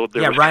 So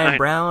there was Ryan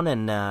Brown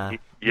and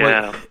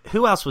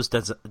who else was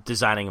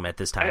designing them at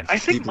this time? I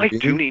think Mike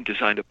Dooney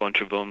designed a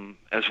bunch of them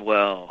as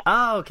well.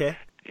 Oh, okay.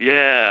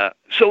 Yeah,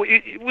 so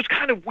it was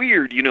kind of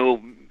weird,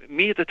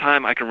 Me at the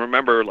time, I can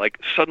remember,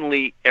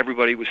 suddenly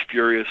everybody was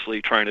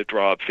furiously trying to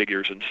draw up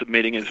figures and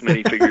submitting as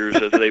many figures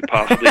as they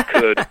possibly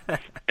could.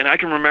 And I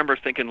can remember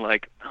thinking,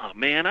 oh,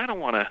 man, I don't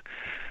want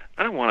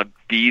to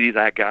be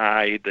that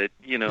guy that,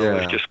 you know,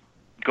 Yeah. is just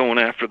going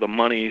after the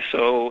money.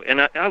 So,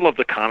 and I love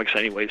the comics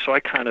anyway, so I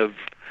kind of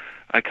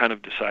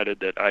decided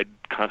that I'd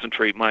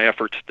concentrate my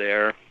efforts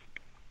there.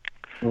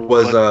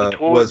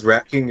 Was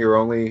Rat King your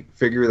only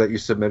figure that you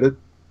submitted?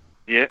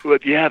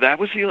 Yeah, that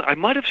was I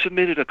might have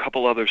submitted a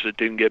couple others that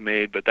didn't get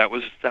made, but that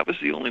was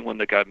the only one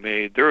that got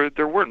made.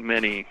 There weren't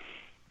many,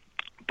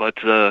 but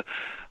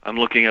I'm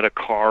looking at a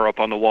car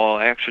up on the wall.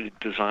 I actually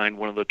designed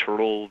one of the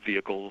turtle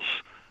vehicles.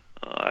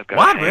 I've got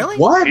What, really?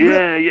 What?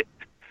 Yeah.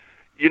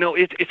 You know,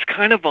 it's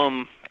kind of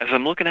as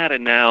I'm looking at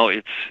it now,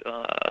 it's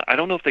I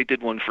don't know if they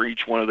did one for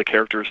each one of the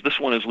characters. This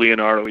one is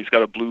Leonardo. He's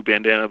got a blue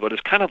bandana, but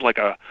it's kind of like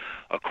a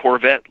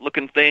Corvette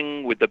looking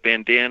thing with the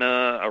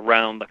bandana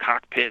around the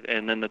cockpit,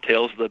 and then the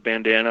tails of the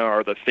bandana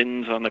are the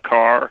fins on the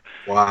car.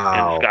 Wow.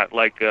 And it's got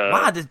like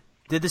Wow,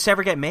 did this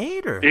ever get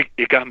made, or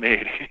it got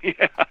made.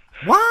 Yeah.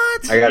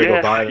 what? I gotta Yeah.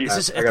 go buy that. Is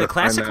this I gotta the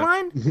classic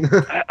find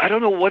line? I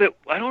don't know what it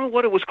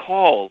was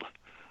called.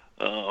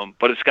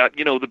 But it's got,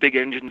 you know, the big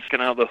engine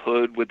sticking out of the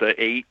hood with the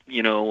 8,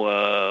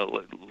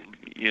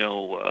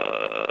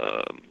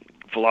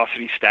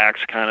 velocity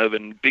stacks kind of,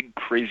 and big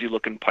crazy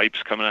looking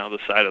pipes coming out of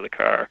the side of the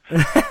car.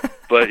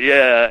 But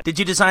yeah. Did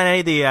you design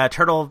any of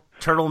the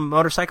turtle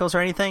motorcycles or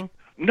anything?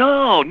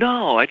 No,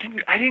 I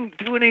didn't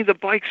do any of the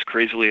bikes,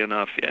 crazily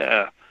enough.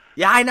 Yeah.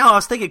 Yeah, I know. I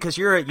was thinking because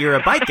you're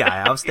a bike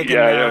guy. I was thinking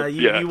Yeah,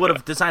 you would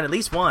have designed at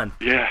least one.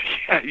 Yeah,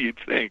 you'd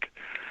think.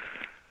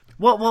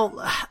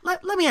 Well,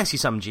 let me ask you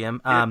something,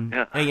 Jim.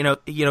 Yeah.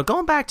 You know,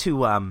 going back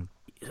to a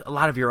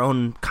lot of your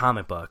own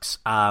comic books,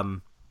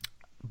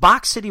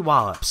 Box City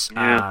Wallops.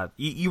 Yeah.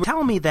 You were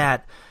telling me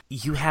that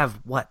you have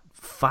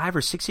 5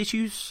 or 6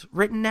 issues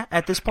written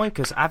at this point,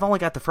 because I've only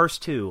got the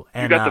first 2,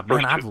 and You got the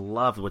first man, I've two.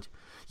 loved what.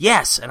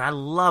 Yes, and I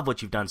love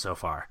what you've done so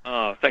far.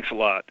 Thanks a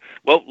lot.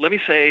 Well, let me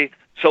say,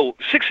 so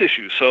 6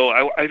 issues. So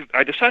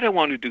I decided I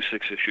wanted to do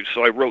 6 issues.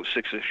 So I wrote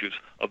 6 issues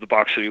of the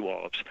Box City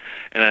Wallops.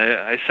 And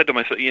I said to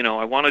myself, you know,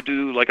 I want to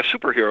do like a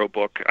superhero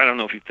book. I don't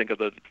know if you think of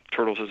the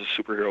Turtles as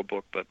a superhero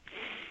book, but,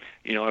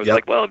 you know, I was Yep.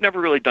 like, well, I've never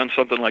really done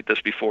something like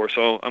this before,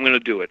 so I'm going to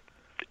do it.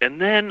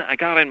 And then I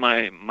got in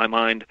my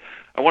mind,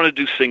 I want to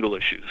do single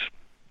issues.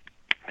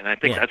 And I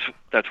think Yeah.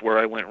 that's where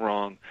I went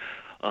wrong.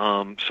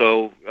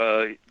 So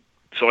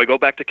I go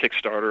back to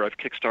Kickstarter. I've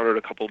kickstarted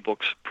a couple of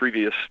books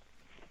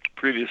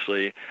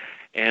previously,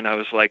 and I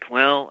was like,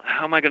 well,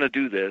 how am I going to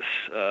do this?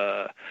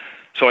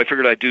 So I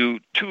figured I'd do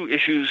 2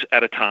 issues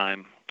at a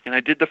time. And I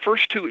did the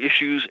first 2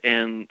 issues,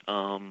 and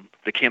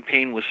the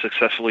campaign was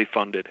successfully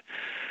funded.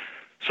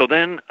 So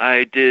then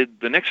I did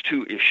the next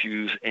 2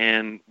 issues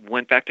and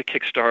went back to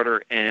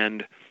Kickstarter,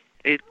 and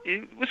it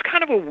was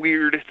kind of a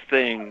weird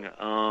thing.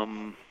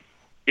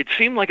 It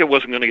seemed like it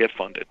wasn't going to get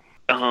funded.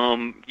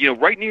 You know,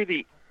 right near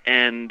the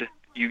end,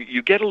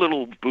 you get a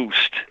little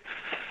boost,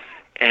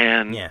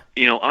 and Yeah.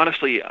 you know,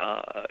 honestly,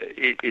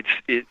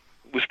 it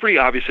was pretty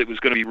obvious it was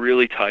going to be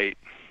really tight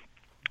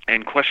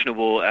and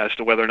questionable as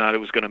to whether or not it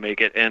was going to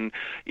make it. And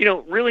you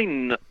know, really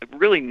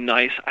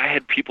nice. I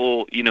had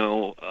people, you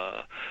know,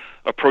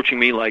 approaching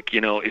me like, you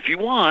know, if you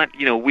want,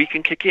 you know, we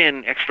can kick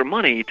in extra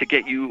money to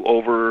get you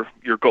over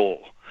your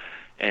goal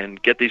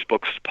and get these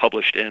books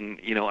published. And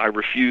you know, I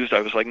refused.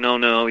 I was like,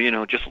 no, you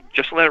know, just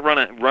let it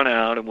run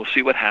out, and we'll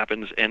see what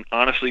happens. And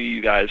honestly,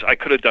 you guys, I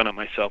could have done it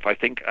myself. I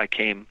think I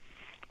came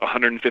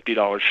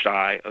 $150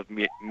 shy of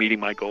meeting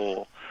my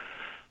goal.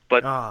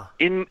 But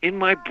in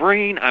my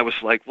brain, I was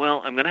like,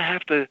 well, I'm going to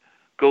have to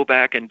go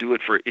back and do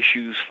it for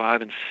issues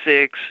 5 and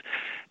 6,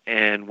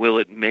 and will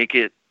it make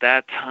it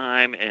that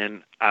time?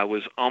 And I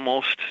was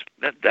almost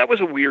that was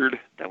a weird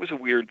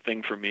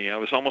thing for me. I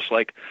was almost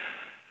like,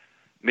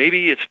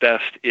 maybe it's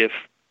best if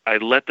I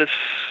let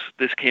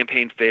this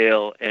campaign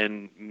fail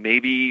and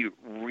maybe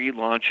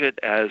relaunch it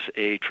as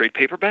a trade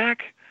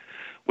paperback,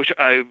 which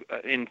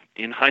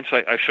in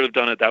hindsight, I should have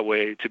done it that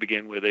way to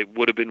begin with. It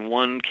would have been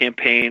one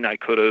campaign. I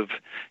could have,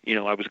 you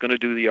know, I was going to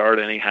do the art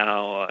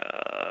anyhow.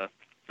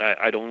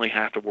 I'd only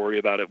have to worry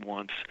about it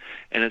once.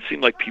 And it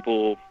seemed like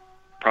people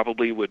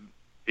probably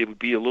it would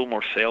be a little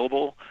more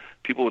saleable.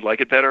 People would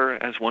like it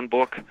better as one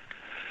book.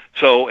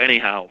 So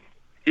anyhow,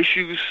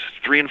 issues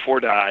 3 and 4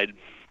 died.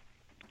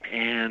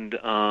 And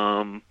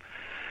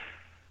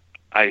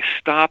I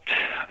stopped.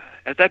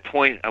 At that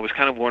point, I was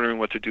kind of wondering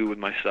what to do with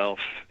myself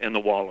and the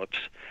Wallops.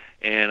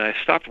 And I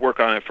stopped work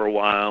on it for a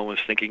while and was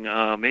thinking,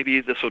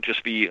 maybe this will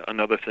just be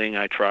another thing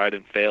I tried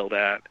and failed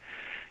at.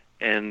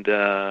 And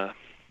then,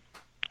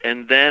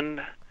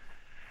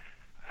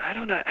 I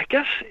don't know, I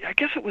guess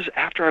it was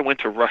after I went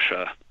to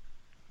Russia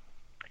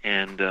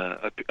and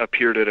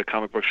appeared at a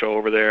comic book show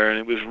over there, and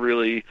it was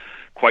really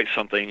quite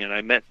something. And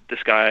I met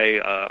this guy,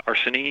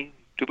 Arseny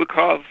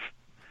Dubikov,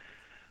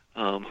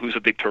 who's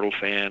a big Turtle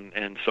fan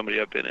and somebody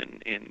I've been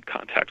in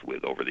contact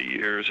with over the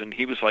years. And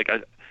he was like,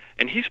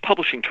 and he's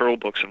publishing Turtle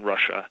books in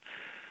Russia.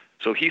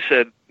 So he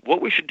said,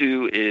 what we should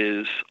do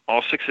is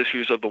all 6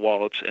 issues of the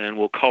Wallops, and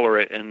we'll color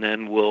it, and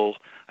then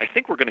I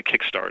think we're going to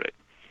kickstart it.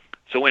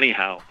 So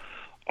anyhow,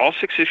 all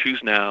 6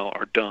 issues now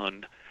are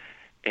done,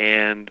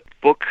 and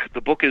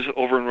the book is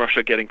over in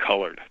Russia getting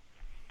colored.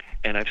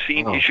 and I've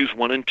seen issues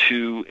 1 and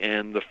 2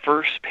 and the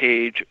first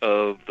page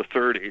of the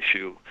third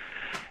issue.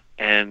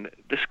 And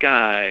this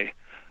guy,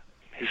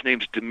 his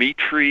name's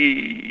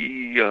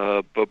Dmitry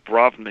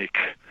Bobrovnik,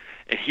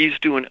 and he's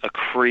doing a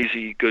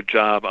crazy good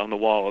job on the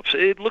wall-ups.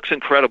 It looks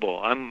incredible.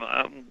 I'm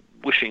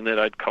wishing that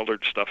I'd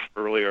colored stuff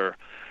earlier.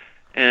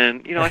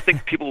 And, I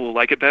think people will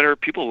like it better.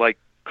 People like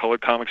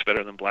colored comics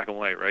better than black and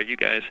white, right, you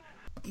guys?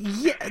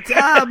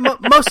 Yeah,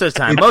 most of the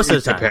time.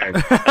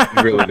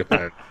 It really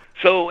depends.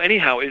 So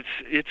anyhow,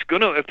 it's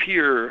going to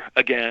appear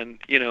again.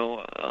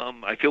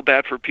 I feel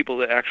bad for people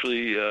that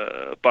actually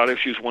bought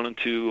issues 1 and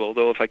 2.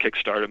 Although if I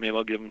kickstart it, maybe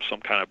I'll give them some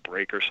kind of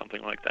break or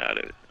something like that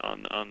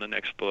on the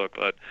next book.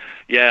 But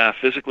yeah,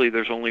 physically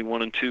there's only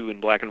 1 and 2 in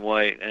black and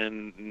white,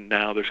 and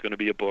now there's going to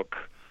be a book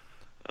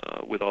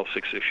with all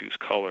 6 issues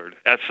colored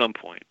at some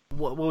point.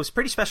 What was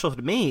pretty special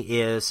to me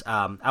is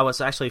I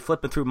was actually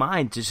flipping through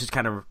mine to just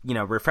kind of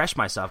refresh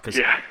myself, because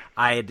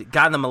I had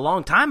gotten them a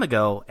long time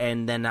ago,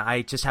 and then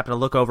I just happened to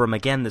look over them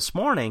again this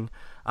morning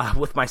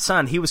with my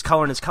son. He was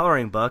coloring his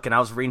coloring book, and I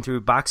was reading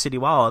through Box City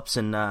Wallops,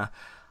 and I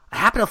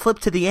happened to flip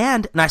to the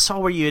end, and I saw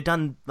where you had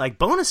done like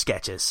bonus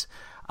sketches.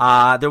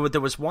 There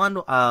was one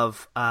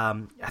of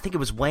I think it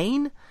was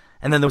Wayne,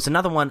 and then there was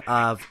another one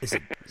of, is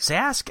it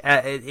Zask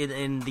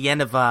in the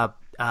end of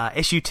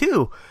issue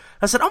 2.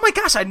 I said, "Oh my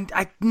gosh,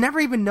 I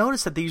never even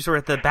noticed that these were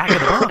at the back of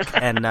the book,"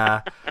 and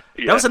that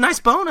was a nice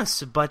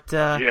bonus. But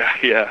guys,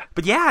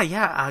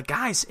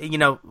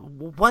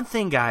 one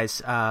thing,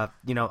 guys,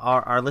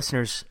 our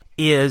listeners,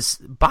 is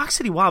Box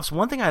City Wallops.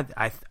 One thing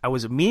I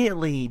was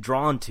immediately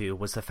drawn to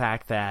was the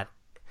fact that,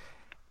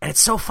 and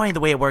it's so funny the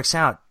way it works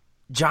out.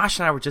 Josh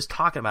and I were just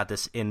talking about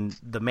this in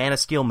the Man of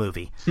Steel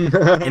movie,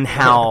 and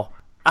how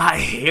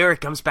here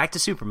it comes back to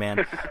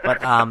Superman,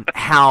 but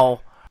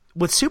how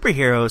with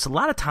superheroes, a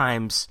lot of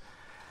times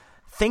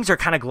things are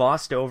kind of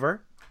glossed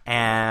over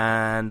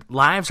and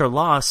lives are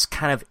lost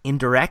kind of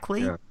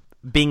indirectly. Yeah.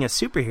 Being a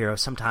superhero,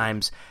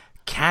 sometimes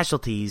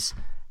casualties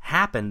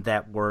happen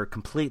that were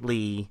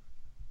completely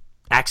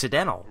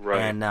accidental.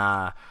 Right. And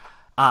that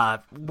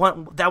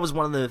was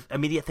one of the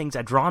immediate things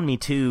that drawn me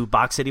to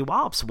Box City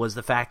Wallops, was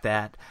the fact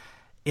that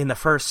in the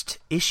first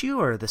issue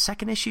or the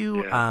second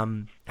issue,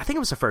 I think it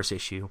was the first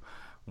issue,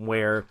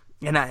 where,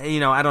 and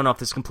I don't know if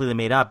this is completely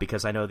made up,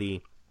 because I know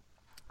the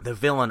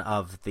villain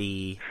of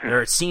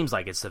or it seems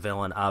like it's the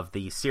villain of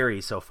the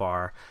series so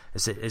far.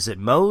 Is it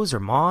Mose or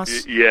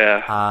Moss?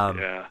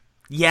 Yeah.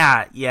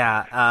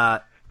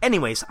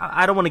 Anyways,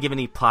 I don't want to give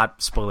any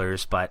plot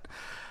spoilers, but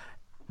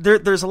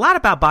there's a lot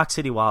about Box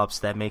City Wallops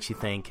that makes you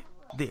think.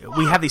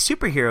 We have these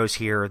superheroes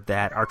here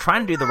that are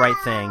trying to do the right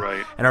thing,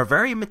 and are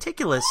very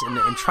meticulous in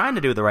trying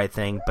to do the right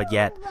thing, but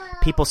yet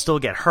people still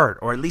get hurt,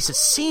 or at least it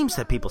seems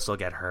that people still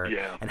get hurt,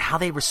 and how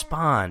they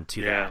respond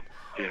to that.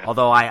 Yeah.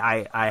 Although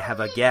I have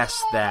a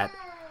guess that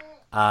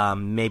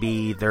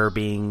maybe they're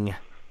being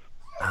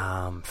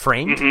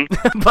framed,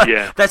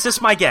 but that's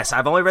just my guess.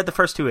 I've only read the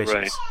first 2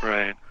 issues.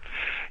 Right.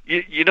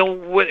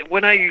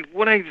 When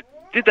I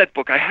did that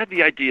book, I had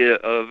the idea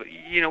of,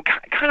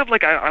 kind of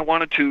like I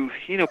wanted to,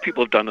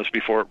 people have done this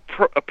before,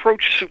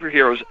 approach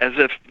superheroes as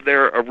if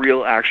they're a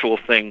real actual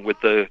thing,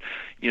 with the,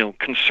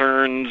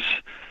 concerns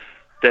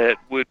that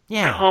would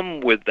come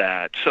with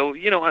that. So,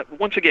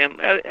 once again,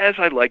 as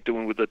I like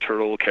doing with the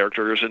Turtle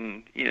characters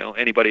and,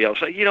 anybody else,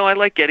 I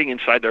like getting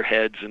inside their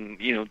heads and,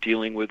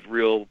 dealing with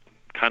real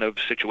kind of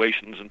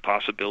situations and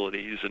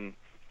possibilities. And,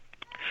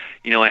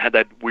 I had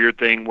that weird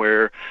thing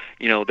where,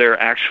 they're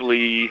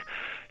actually,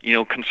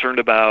 concerned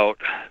about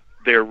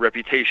their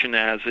reputation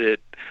as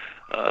it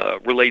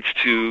relates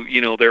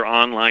to, their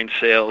online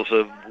sales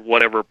of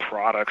whatever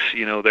products,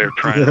 they're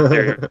trying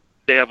to,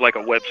 they have like a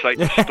website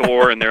and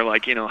store, and they're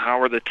like,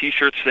 how are the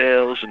T-shirt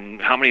sales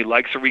and how many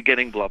likes are we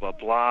getting, blah, blah,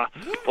 blah.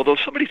 Although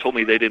somebody told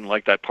me they didn't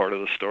like that part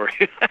of the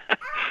story.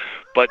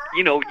 But,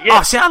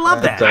 Oh, see, I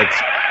love that.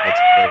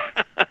 That's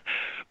great.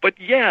 But,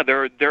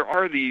 there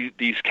are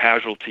these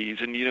casualties,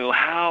 and,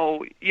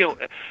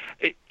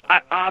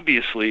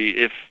 obviously,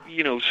 if,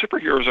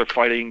 superheroes are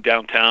fighting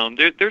downtown,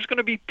 there's going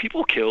to be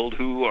people killed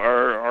who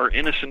are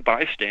innocent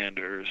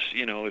bystanders,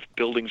 if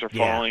buildings are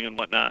falling and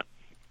whatnot.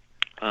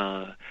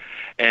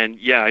 And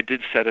I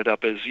did set it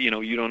up as, you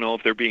don't know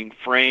if they're being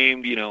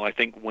framed. I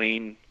think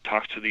Wayne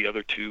talks to the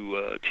other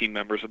 2 team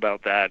members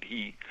about that.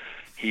 He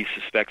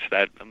suspects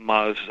that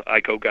Maz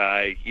Aiko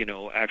guy,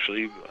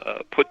 actually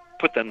put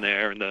them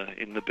there in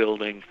the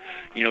building,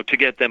 to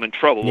get them in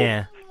trouble.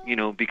 Yeah.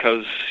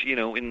 Because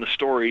in the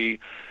story,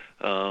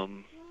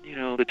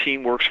 the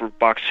team works for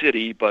Box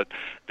City, but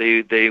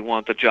they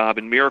want the job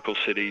in Miracle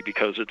City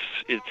because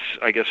it's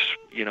I guess,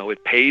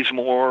 it pays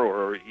more,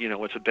 or,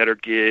 it's a better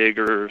gig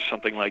or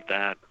something like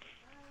that.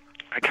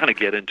 I kind of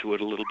get into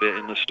it a little bit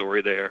in the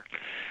story there.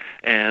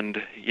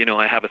 And,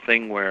 I have a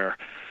thing where,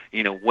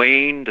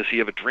 Wayne, does he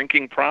have a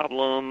drinking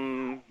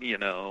problem?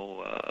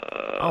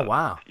 Oh,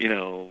 wow.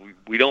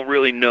 We don't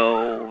really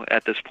know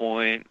at this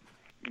point.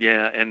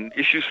 Yeah, and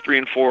issues 3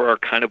 and 4 are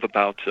kind of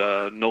about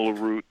Nola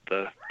Root,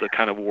 the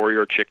kind of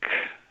warrior chick.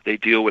 They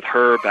deal with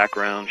her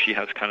background. She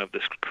has kind of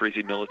this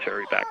crazy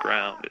military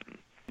background. And,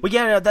 Well,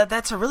 yeah,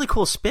 that's a really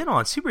cool spin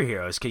on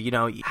superheroes. 'Cause, you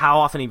know, how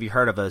often have you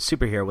heard of a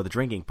superhero with a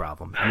drinking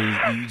problem?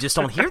 I mean, you just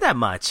don't hear that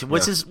much,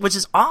 which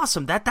is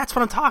awesome. That's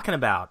what I'm talking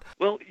about.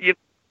 Well, you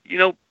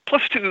know,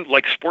 plus too,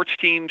 like sports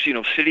teams, you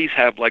know, cities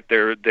have like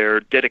their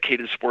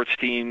dedicated sports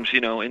teams.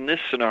 You know, in this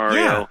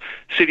scenario,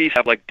 cities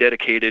have like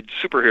dedicated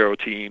superhero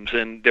teams,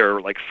 and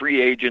they're like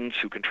free agents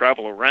who can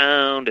travel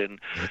around, and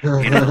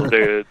you know,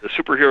 the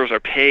superheroes are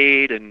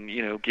paid and,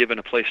 you know, given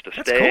a place to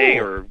stay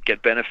or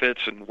get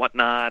benefits and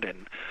whatnot,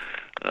 and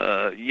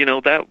you know,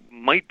 that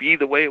might be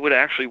the way it would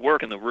actually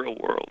work in the real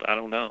world. I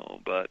don't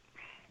know, but.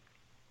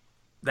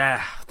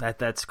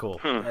 That's cool.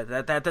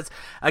 That's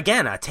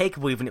again a take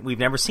we've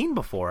never seen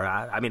before.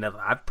 I mean,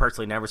 I've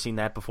personally never seen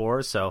that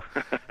before, so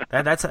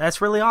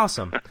that's really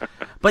awesome.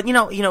 But you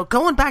know,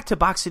 going back to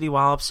Box City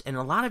Wallops and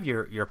a lot of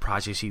your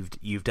projects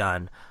you've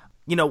done,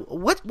 you know,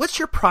 what's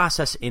your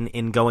process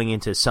in going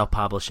into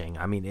self-publishing?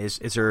 I mean, is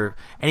there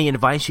any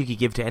advice you could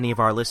give to any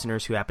of our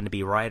listeners who happen to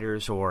be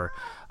writers or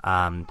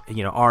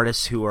you know,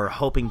 artists who are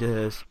hoping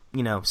to,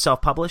 you know,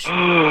 self-publish? You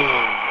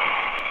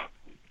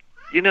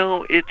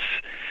know, it's.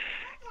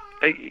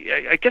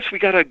 I guess we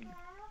got to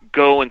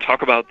go and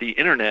talk about the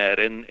internet,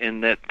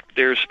 and that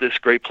there's this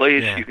great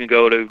place you can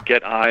go to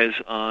get eyes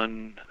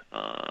on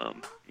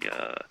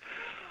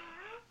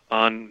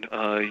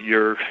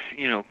your,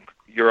 you know,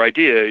 your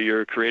idea,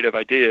 your creative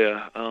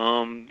idea.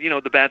 You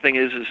know, the bad thing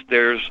is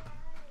there's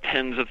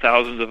tens of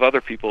thousands of other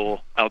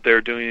people out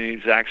there doing the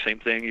exact same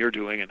thing you're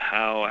doing, and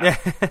how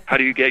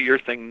do you get your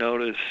thing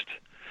noticed?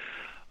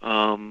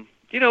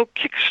 You know,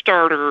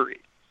 Kickstarter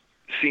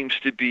seems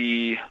to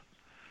be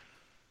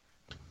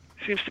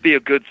a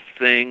good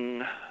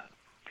thing.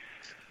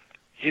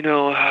 You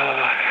know,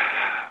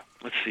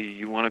 let's see,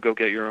 you want to go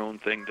get your own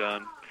thing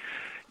done.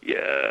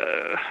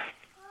 Yeah.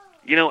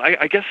 You know,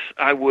 I guess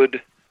I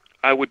would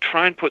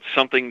try and put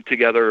something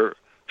together,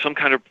 some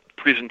kind of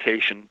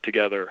presentation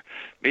together.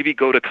 Maybe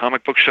go to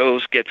comic book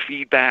shows, get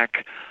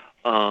feedback.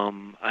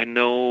 I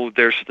know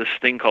there's this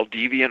thing called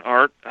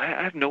DeviantArt. I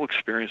have no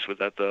experience with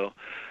that, though,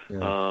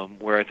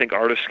 where I think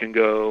artists can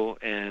go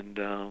and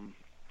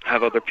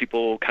have other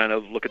people kind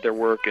of look at their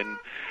work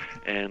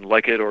and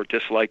like it or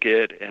dislike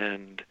it.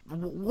 And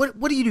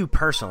what do you do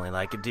personally?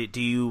 Like,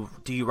 do you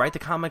write the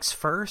comics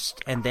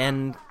first and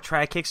then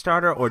try a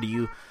Kickstarter, or do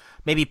you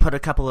maybe put a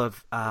couple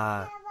of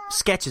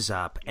sketches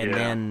up and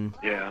then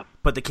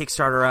put the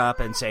Kickstarter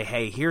up and say,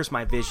 hey, here's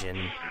my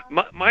vision?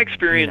 My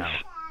experience,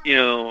 you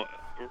know,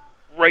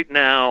 right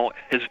now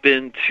has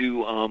been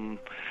to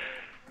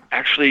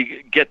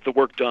actually get the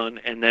work done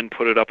and then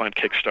put it up on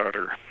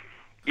Kickstarter.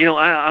 You know,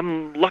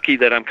 I'm lucky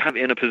that I'm kind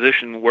of in a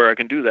position where I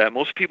can do that.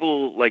 Most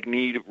people like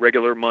need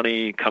regular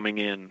money coming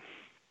in,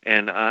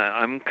 and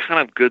I'm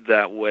kind of good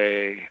that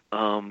way.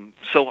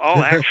 So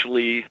I'll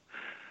actually,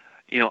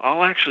 you know,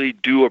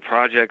 do a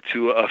project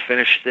to a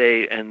finished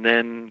state and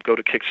then go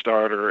to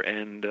Kickstarter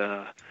and,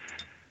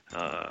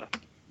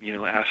 you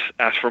know,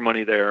 ask for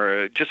money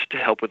there just to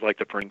help with like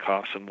the printing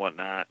costs and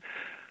whatnot.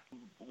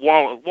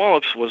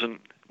 Wallops wasn't,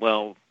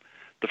 well,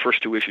 the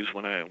first two issues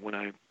when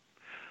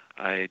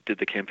I did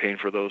the campaign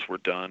for those were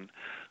done.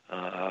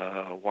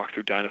 Walk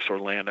Through Dinosaur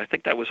Land, I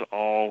think that was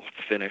all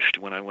finished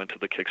when I went to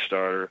the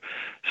Kickstarter.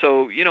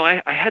 So, you know,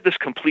 I had this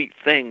complete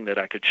thing that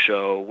I could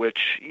show,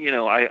 which, you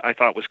know, I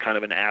thought was kind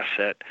of an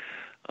asset.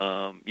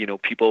 You know,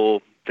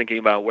 people thinking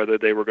about whether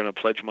they were going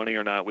to pledge money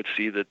or not would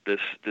see that this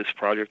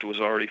project was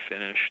already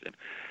finished, and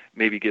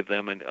maybe give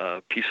them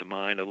a peace of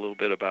mind a little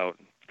bit about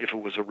if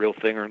it was a real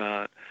thing or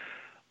not.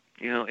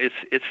 You know,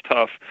 it's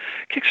tough.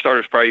 Kickstarter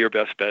is probably your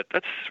best bet.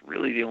 That's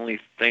really the only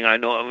thing I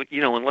know. You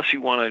know, unless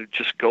you want to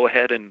just go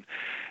ahead and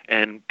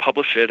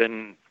publish it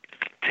and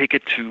take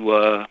it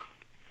to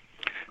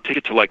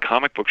like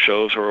comic book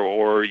shows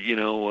or you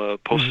know,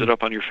 post it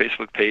up on your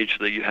Facebook page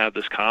that you have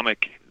this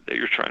comic that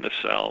you're trying to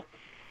sell.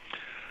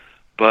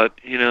 But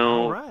you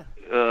know,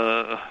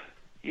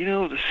 you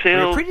know, the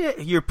sale.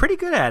 You're pretty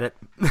good at it.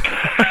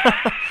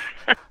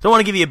 Don't want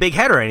to give you a big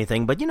head or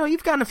anything, but you know,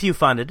 you've gotten a few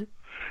funded.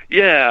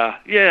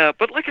 Yeah,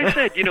 but like I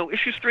said, you know,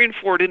 issues 3 and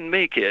 4 didn't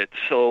make it,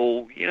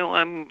 so you know,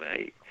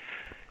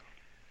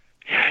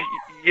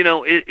 you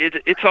know,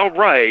 it's all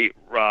right,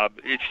 Rob.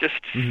 It's just,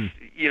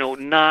 you know,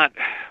 not,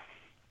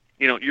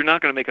 you know, you're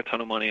not going to make a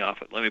ton of money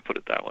off it. Let me put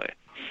it that way.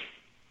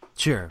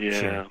 Sure.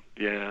 Yeah.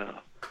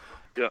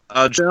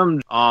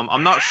 Jim,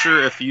 I'm not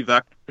sure if you've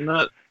actually seen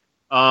it,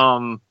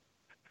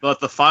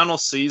 but the final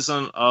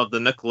season of the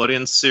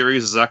Nickelodeon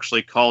series is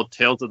actually called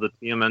Tales of the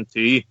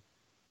TMNT.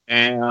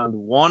 And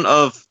one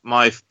of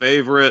my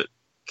favorite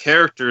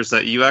characters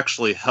that you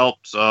actually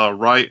helped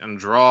write and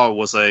draw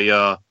was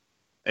a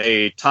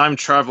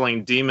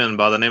time-traveling demon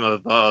by the name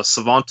of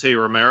Savante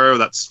Romero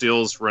that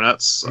steals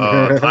Renette's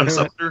time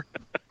scepter.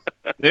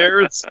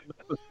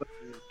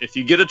 If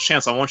you get a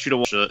chance, I want you to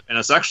watch it. And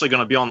it's actually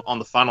going to be on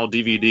the final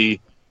DVD,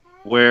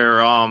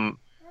 where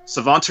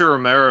Savante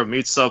Romero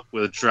meets up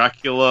with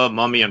Dracula,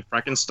 Mummy, and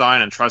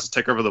Frankenstein and tries to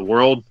take over the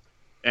world.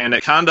 And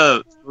it kind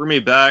of threw me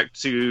back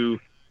to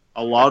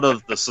a lot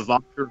of the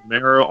Savante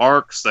Romero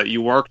arcs that you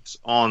worked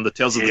on the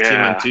Tales of the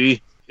TMNT.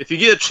 if you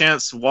get a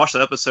chance, watch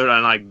the episode,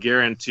 and I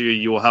guarantee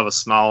you will have a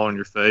smile on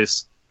your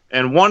face.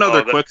 And one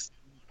other quick,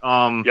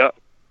 Yep.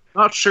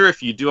 Not sure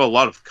if you do a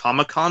lot of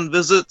Comic-Con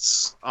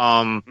visits,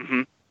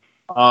 Mm-hmm.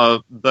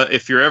 but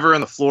if you're ever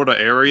in the Florida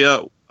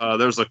area,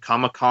 there's a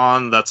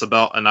Comic-Con that's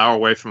about an hour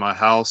away from my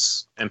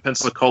house in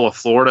Pensacola,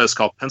 Florida. It's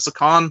called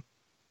Pensacon.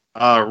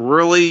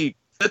 Really,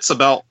 it's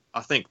about,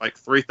 I think, like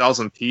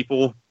 3,000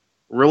 people.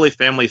 Really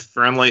family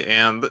friendly,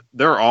 and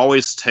they're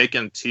always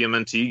taking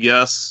TMNT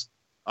guests.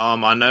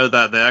 I know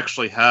that they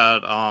actually had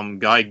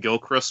Guy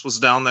Gilchrist was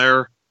down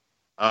there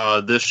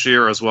this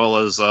year, as well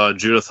as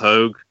Judith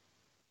Hogue.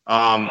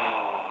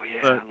 Oh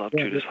yeah, I love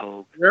Judith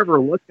Hogue. If you're ever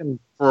looking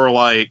for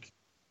like,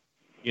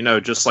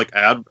 just like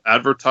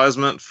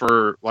advertisement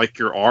for like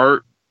your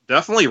art,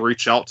 definitely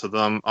reach out to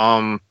them.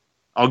 I'll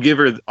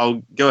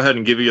go ahead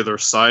and give you their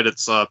site.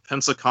 It's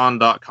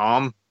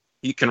pensacon.com.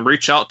 You can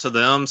reach out to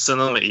them,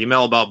 send them an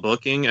email about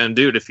booking. And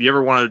dude, if you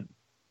ever want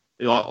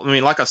to,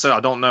 like I said,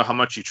 I don't know how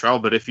much you travel,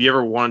 but if you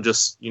ever want to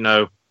just,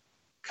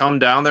 come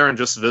down there and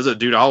just visit,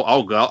 dude,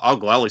 I'll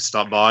gladly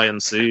stop by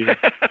and see.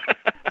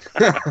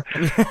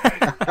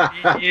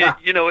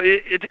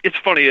 It's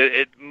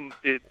funny.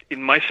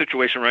 In my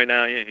situation right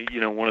now,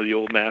 one of the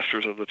old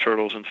masters of the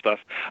Turtles and stuff,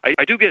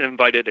 I do get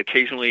invited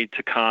occasionally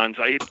to cons.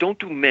 I don't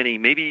do many,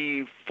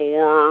 maybe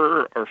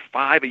 4 or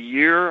 5 a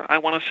year, I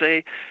want to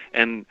say.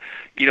 And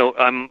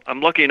I'm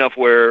lucky enough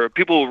where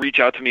people will reach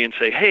out to me and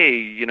say,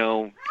 hey,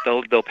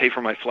 they'll pay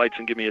for my flights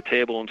and give me a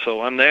table, and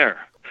so I'm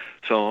there.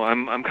 So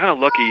I'm kind of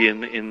lucky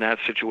in that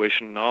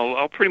situation.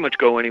 I'll pretty much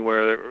go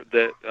anywhere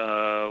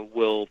that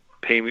will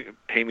pay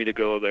me to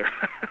go there.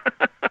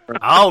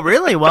 Oh,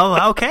 really?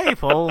 Well, okay.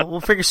 We'll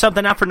figure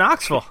something out for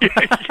Knoxville.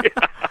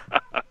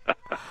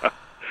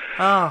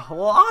 Oh,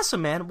 well,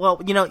 awesome, man.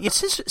 Well,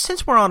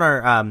 since we're on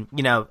our,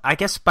 I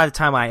guess by the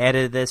time I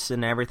edit this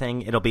and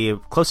everything, it'll be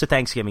close to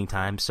Thanksgiving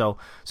time. So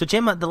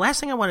Jim, the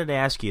last thing I wanted to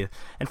ask you,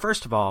 and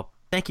first of all,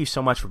 thank you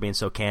so much for being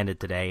so candid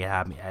today.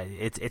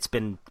 It's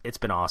been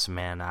awesome,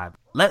 man.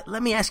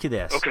 Let me ask you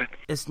this. Okay.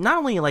 As not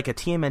only like a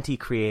TMNT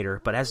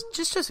creator, but as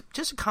just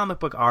a comic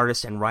book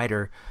artist and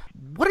writer,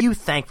 what are you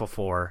thankful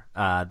for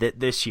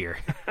this year?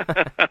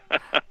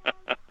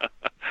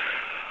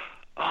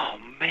 Oh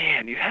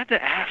man, you had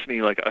to ask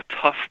me like a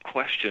tough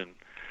question.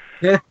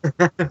 And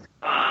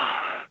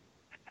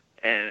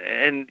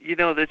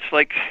it's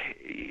like,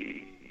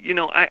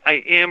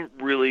 I am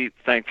really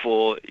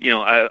thankful.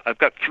 I've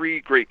got 3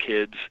 great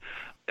kids.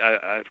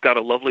 I've got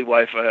a lovely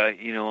wife,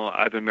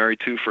 I've been married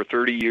to for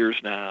 30 years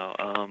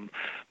now.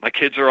 My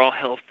kids are all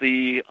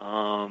healthy.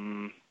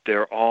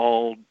 They're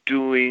all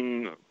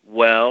doing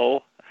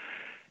well.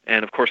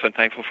 And of course, I'm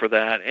thankful for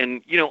that.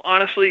 And,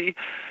 honestly,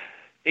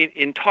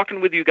 in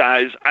talking with you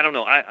guys, I don't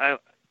know, I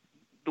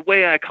the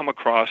way I come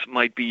across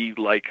might be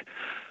like,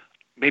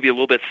 maybe a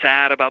little bit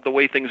sad about the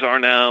way things are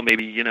now.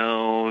 Maybe,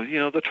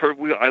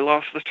 I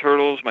lost the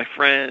Turtles, my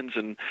friends,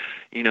 and,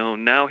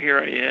 now here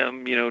I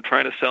am,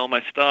 trying to sell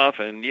my stuff,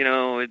 and,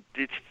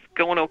 it's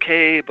going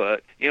okay,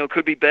 but, it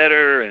could be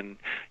better. And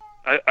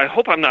I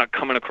hope I'm not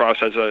coming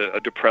across as a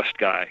depressed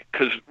guy,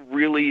 because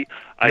really,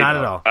 not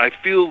at all. I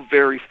feel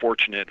very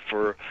fortunate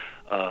for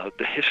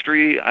the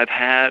history I've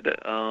had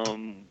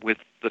with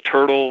the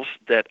Turtles,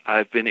 that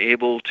I've been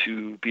able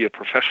to be a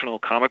professional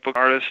comic book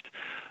artist,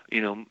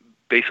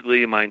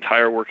 basically my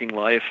entire working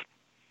life.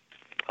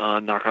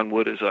 Knock on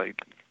wood as I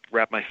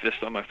wrap my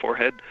fist on my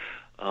forehead.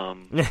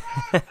 I'm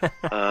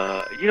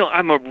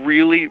a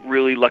really,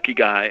 really lucky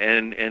guy,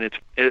 and it's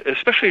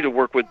especially to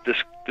work with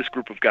this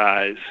group of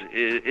guys.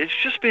 It's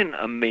just been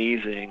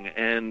amazing,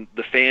 and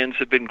the fans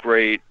have been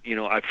great.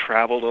 I've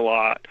traveled a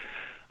lot.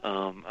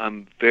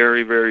 I'm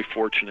very, very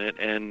fortunate,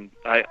 and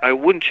I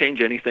wouldn't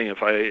change anything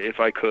if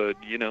I could.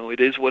 It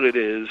is what it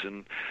is,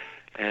 and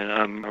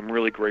I'm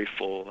really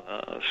grateful.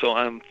 So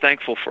I'm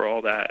thankful for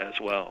all that as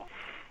well.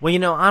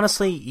 Well,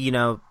 honestly,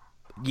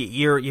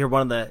 you're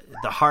one of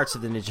the hearts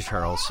of the Ninja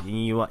Turtles.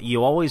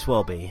 You always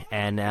will be,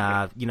 and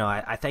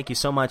I thank you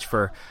so much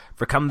for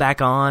coming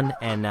back on,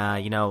 and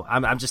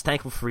I'm just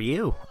thankful for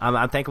you.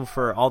 I'm thankful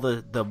for all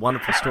the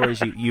wonderful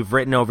stories you've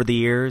written over the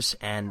years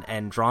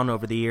and drawn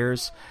over the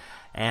years,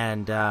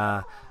 and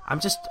I'm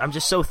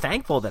just so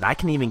thankful that I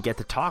can even get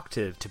to talk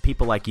to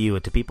people like you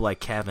and to people like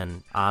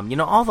Kevin.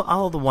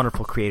 All the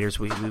wonderful creators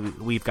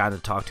we've gotten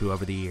to talk to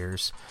over the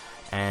years,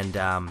 and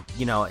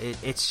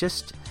it's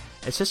just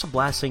a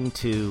blessing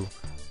to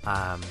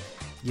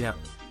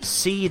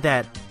see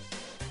that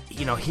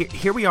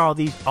here we are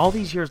all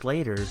these years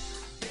later.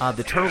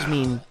 The Turtles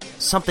mean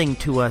something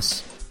to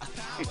us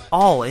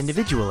all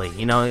individually,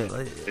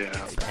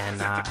 Yeah.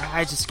 And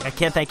I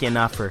can't thank you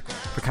enough for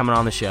coming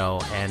on the show.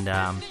 And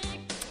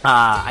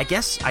I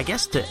guess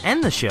to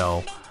end the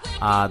show,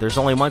 there's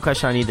only one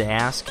question I need to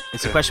ask.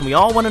 It's a question we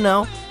all want to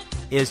know.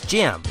 Is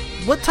Jim,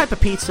 what type of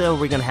pizza are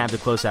we going to have to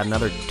close out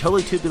another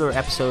totally tubular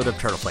episode of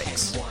Turtle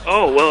Flakes?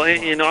 Oh, well,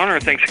 in honor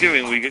of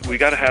Thanksgiving, we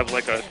got to have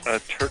like a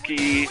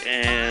turkey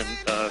and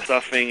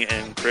stuffing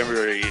and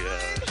cranberry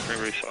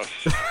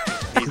sauce.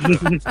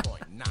 pizza.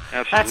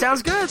 Absolutely. That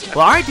sounds good.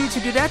 Well, all right, dudes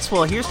and dudettes.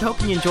 Well, here's to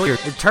hoping you enjoy your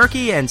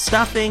turkey and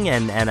stuffing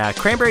and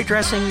cranberry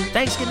dressing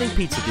Thanksgiving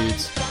pizza,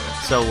 dudes.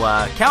 So,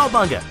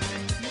 cowabunga.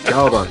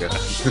 Cowabunga.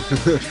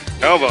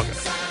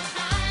 Cowabunga.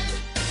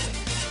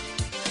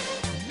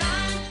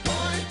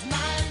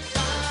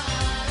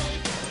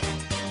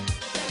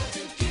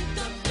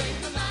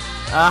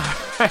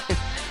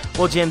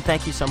 Well, Jim,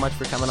 thank you so much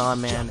for coming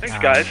on, man. Thanks,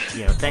 guys.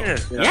 Thank you.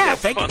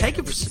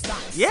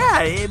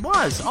 Yeah, it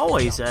was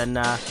always, and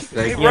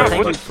Thank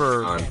you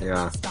for.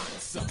 Yeah.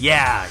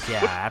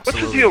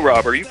 Absolutely. What's the deal,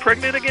 Rob? Are you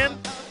pregnant again?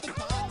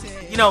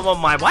 Well,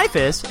 my wife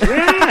is.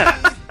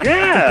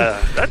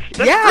 Yeah. That's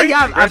great.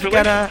 I've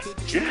got a.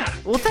 Yeah.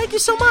 Well, thank you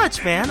so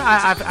much, man.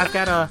 I've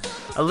got a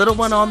little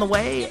one on the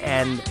way,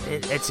 and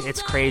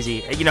it's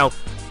crazy.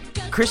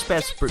 Chris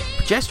Beth's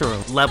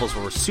progesterone levels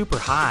were super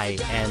high,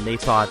 and they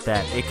thought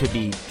that it could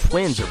be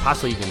twins or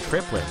possibly even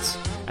triplets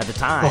at the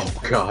time. Oh,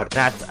 God.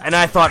 And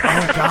I thought,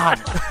 oh, God.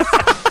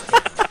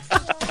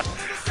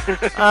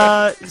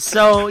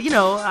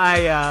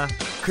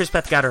 Chris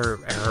Beth got her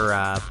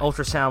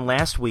ultrasound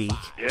last week,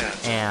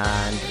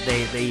 and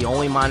they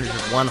only monitored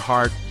one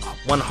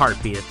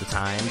heartbeat at the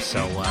time,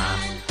 so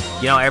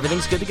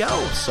everything's good to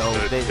go. So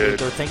they're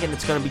thinking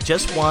it's going to be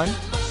just one.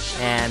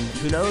 And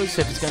who knows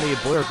if it's going to be a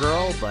boy or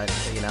girl, but,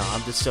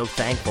 I'm just so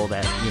thankful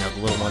that,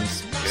 the little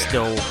one's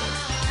still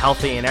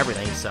healthy and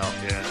everything, so.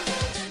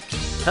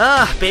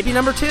 Yeah. Baby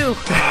number 2.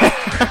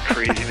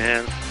 Crazy,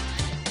 man.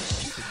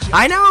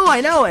 I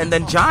know. And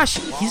then Josh,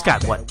 he's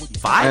got, what,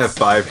 5? I have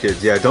 5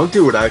 kids. Yeah, don't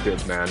do what I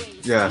did, man.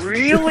 Yeah.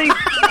 Really?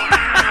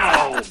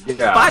 Wow.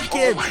 Yeah. 5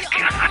 kids. Oh, my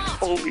God.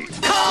 Holy.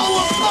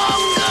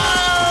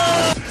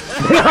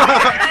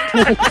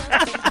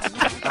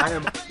 I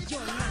am...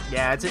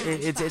 Yeah,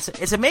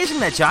 it's amazing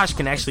that Josh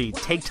can actually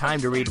take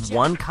time to read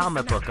one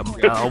comic book a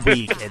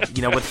week,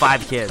 with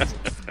 5 kids.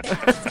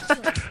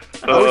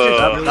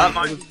 That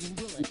might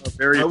be a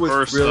very I was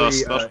first really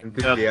special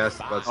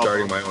enthusiastic about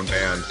starting my own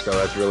band, so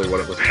that's really what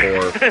it was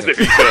for. There you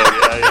go.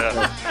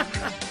 Yeah.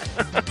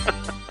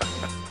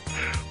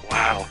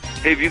 Wow.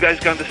 Hey, have you guys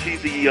gone to see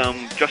the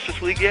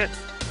Justice League yet?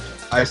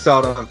 I saw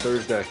it on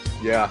Thursday.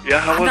 Yeah.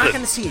 Yeah, how I'm was not it?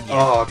 going to see it yet.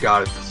 Oh,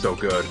 God, it's so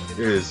good. It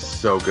is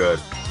so good.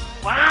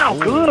 Wow,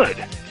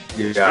 good.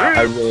 Yeah,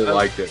 I really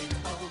liked it.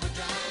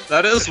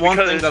 That is one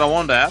because- thing that I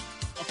wanted to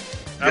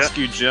ask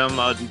you, Jim.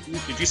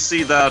 Did you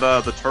see that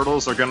the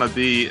Turtles are going to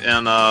be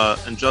in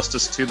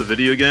Injustice 2, the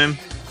video game?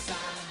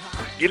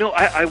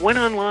 I went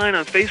online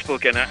on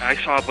Facebook and I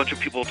saw a bunch of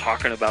people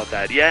talking about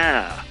that.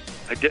 Yeah,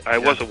 I did. I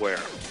was aware.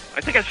 I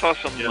think I saw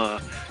some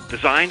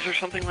designs or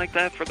something like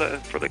that for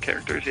the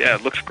characters. Yeah,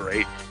 it looks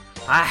great.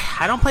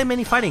 I don't play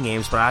many fighting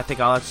games, but I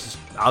think I'll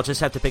just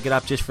have to pick it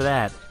up just for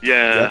that.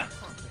 Yeah.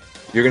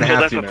 You're gonna So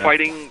have that's to. a Man.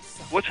 fighting.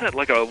 What's that?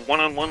 Like a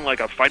one-on-one, like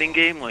a fighting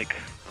game? Like.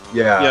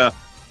 Yeah.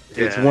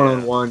 It's Yeah.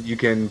 one-on-one. You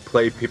can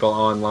play people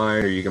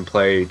online, or you can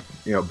play,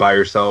 by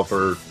yourself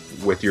or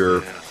with your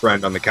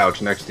friend on the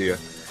couch next to you.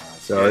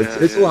 So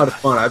it's a lot of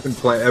fun. I've been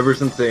playing ever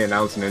since they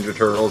announced Ninja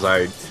Turtles.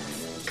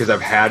 Because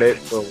I've had it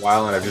for a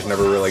while and I've just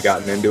never really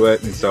gotten into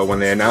it. And so when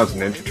they announced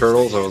Ninja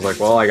Turtles, I was like,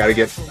 well, I gotta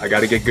get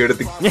good at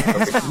the game.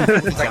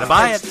 Gotta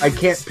buy it. I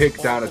can't pick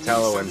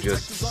Donatello and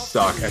just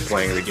suck at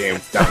playing the game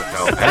with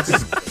Donatello.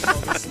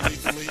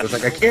 I was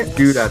like, I can't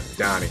do that to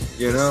Donnie,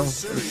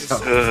 So,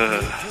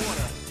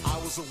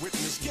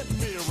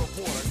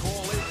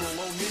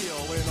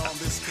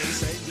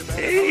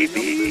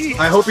 Baby.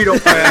 I hope you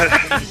don't play.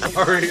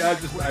 Sorry, I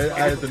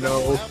had to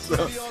know.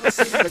 So,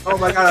 like, oh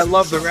my God, I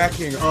love the Rat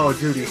King. Oh,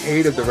 dude, he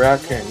hated the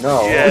Rat King.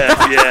 No. Yeah.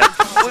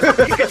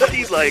 Well, you can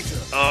see,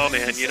 oh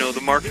man,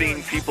 the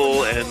marketing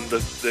people and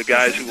the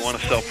guys who want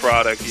to sell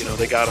product,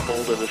 they got a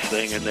hold of this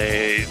thing and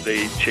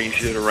they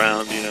changed it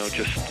around,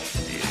 just,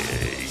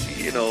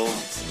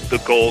 the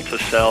goal to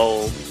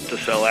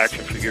sell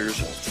action figures,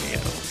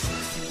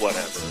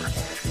 whatever.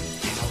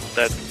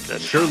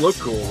 That Sure look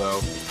cool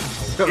though.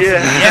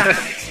 Yeah.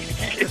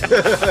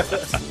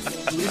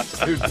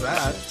 There's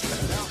that.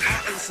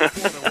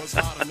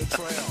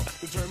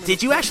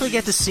 Did you actually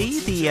get to see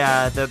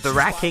the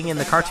Rat King in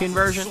the cartoon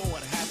version?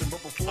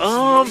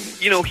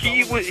 He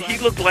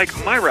looked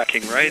like my Rat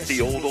King, right?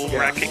 The old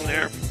Rat King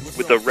there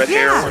with the red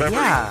hair or whatever.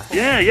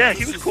 Yeah,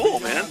 he was cool,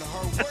 man.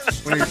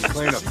 When he's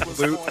playing a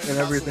flute and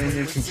everything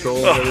in control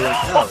of everything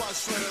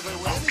else.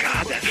 Oh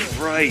God, that's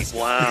right.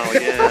 Wow,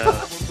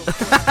 yeah.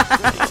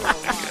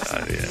 Oh my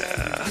God,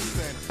 yeah.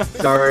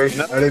 Sorry,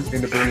 I didn't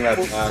mean to bring that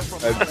back.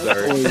 I'm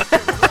sorry.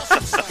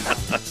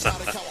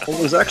 What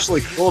was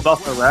actually cool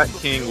about the Rat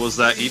King was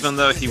that even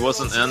though he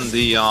wasn't in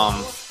the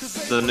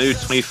new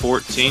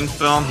 2014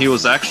 film, he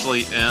was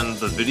actually in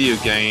the video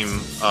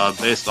game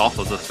based off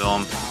of the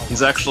film.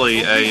 He's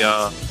actually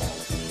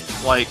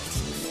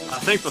I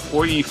think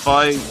before you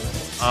fight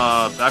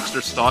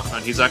Baxter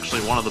Stockman, he's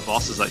actually one of the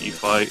bosses that you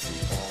fight,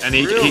 and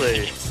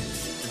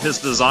his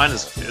design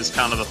is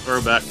kind of a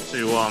throwback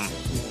to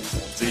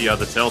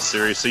the Tales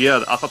series. So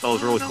yeah, I thought that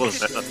was really cool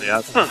that they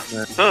had.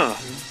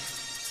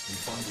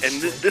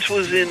 And this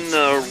was in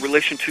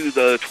relation to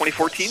the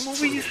 2014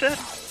 movie, you said?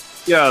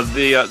 Yeah,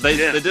 they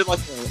did like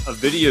a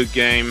video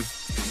game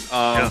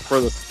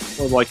for the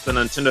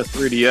Nintendo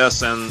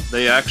 3DS, and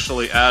they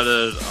actually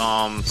added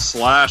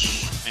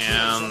Slash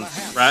and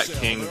Rat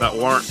King that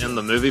weren't in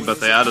the movie, but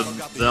they added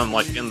them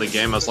like in the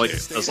game as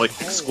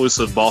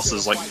exclusive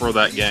bosses like for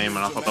that game,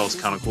 and I thought that was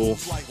kind of cool.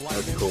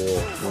 That's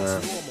cool.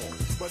 Yeah.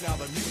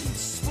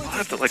 I'll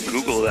have to like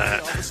Google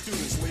that.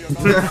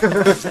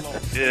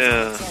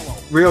 Yeah.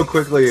 Real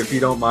quickly, if you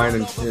don't mind,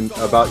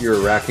 about your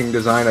racking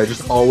design, I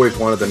just always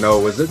wanted to know: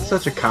 was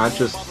that a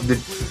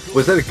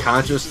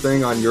conscious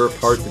thing on your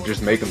part to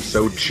just make him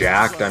so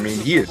jacked? I mean,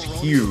 he is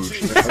huge.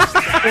 He's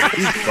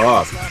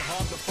buff.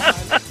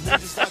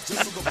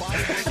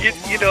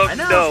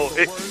 No,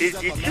 it's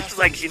just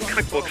like in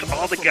comic books,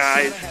 all the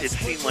guys, it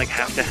seemed like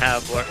have to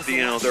have,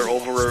 they're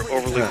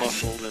overly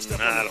muscled,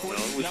 and I don't know,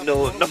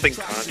 it was nothing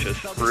conscious,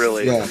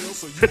 really. Yeah.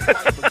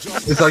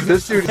 It's like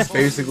this dude is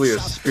basically a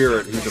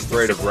spirit who's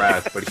afraid of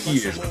rats, but he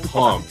is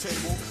pumped.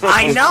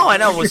 I know.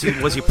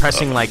 Was he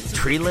pressing like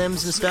tree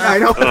limbs and stuff? I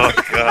know. Oh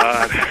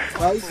God.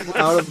 Rises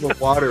out of the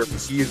water,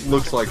 he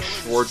looks like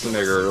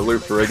Schwarzenegger or Lou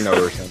Ferrigno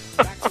or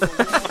something.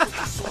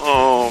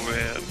 Oh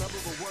man.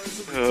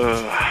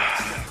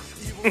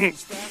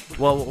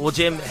 Well,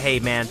 Jim. Hey,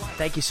 man.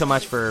 Thank you so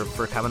much for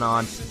coming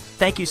on.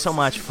 Thank you so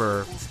much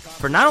for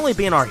not only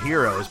being our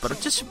heroes, but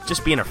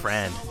just being a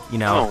friend.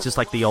 Just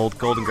like the old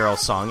Golden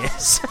Girls song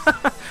is.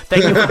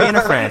 Thank you for being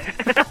a friend.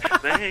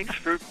 Thanks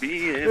for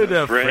being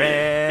a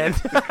friend.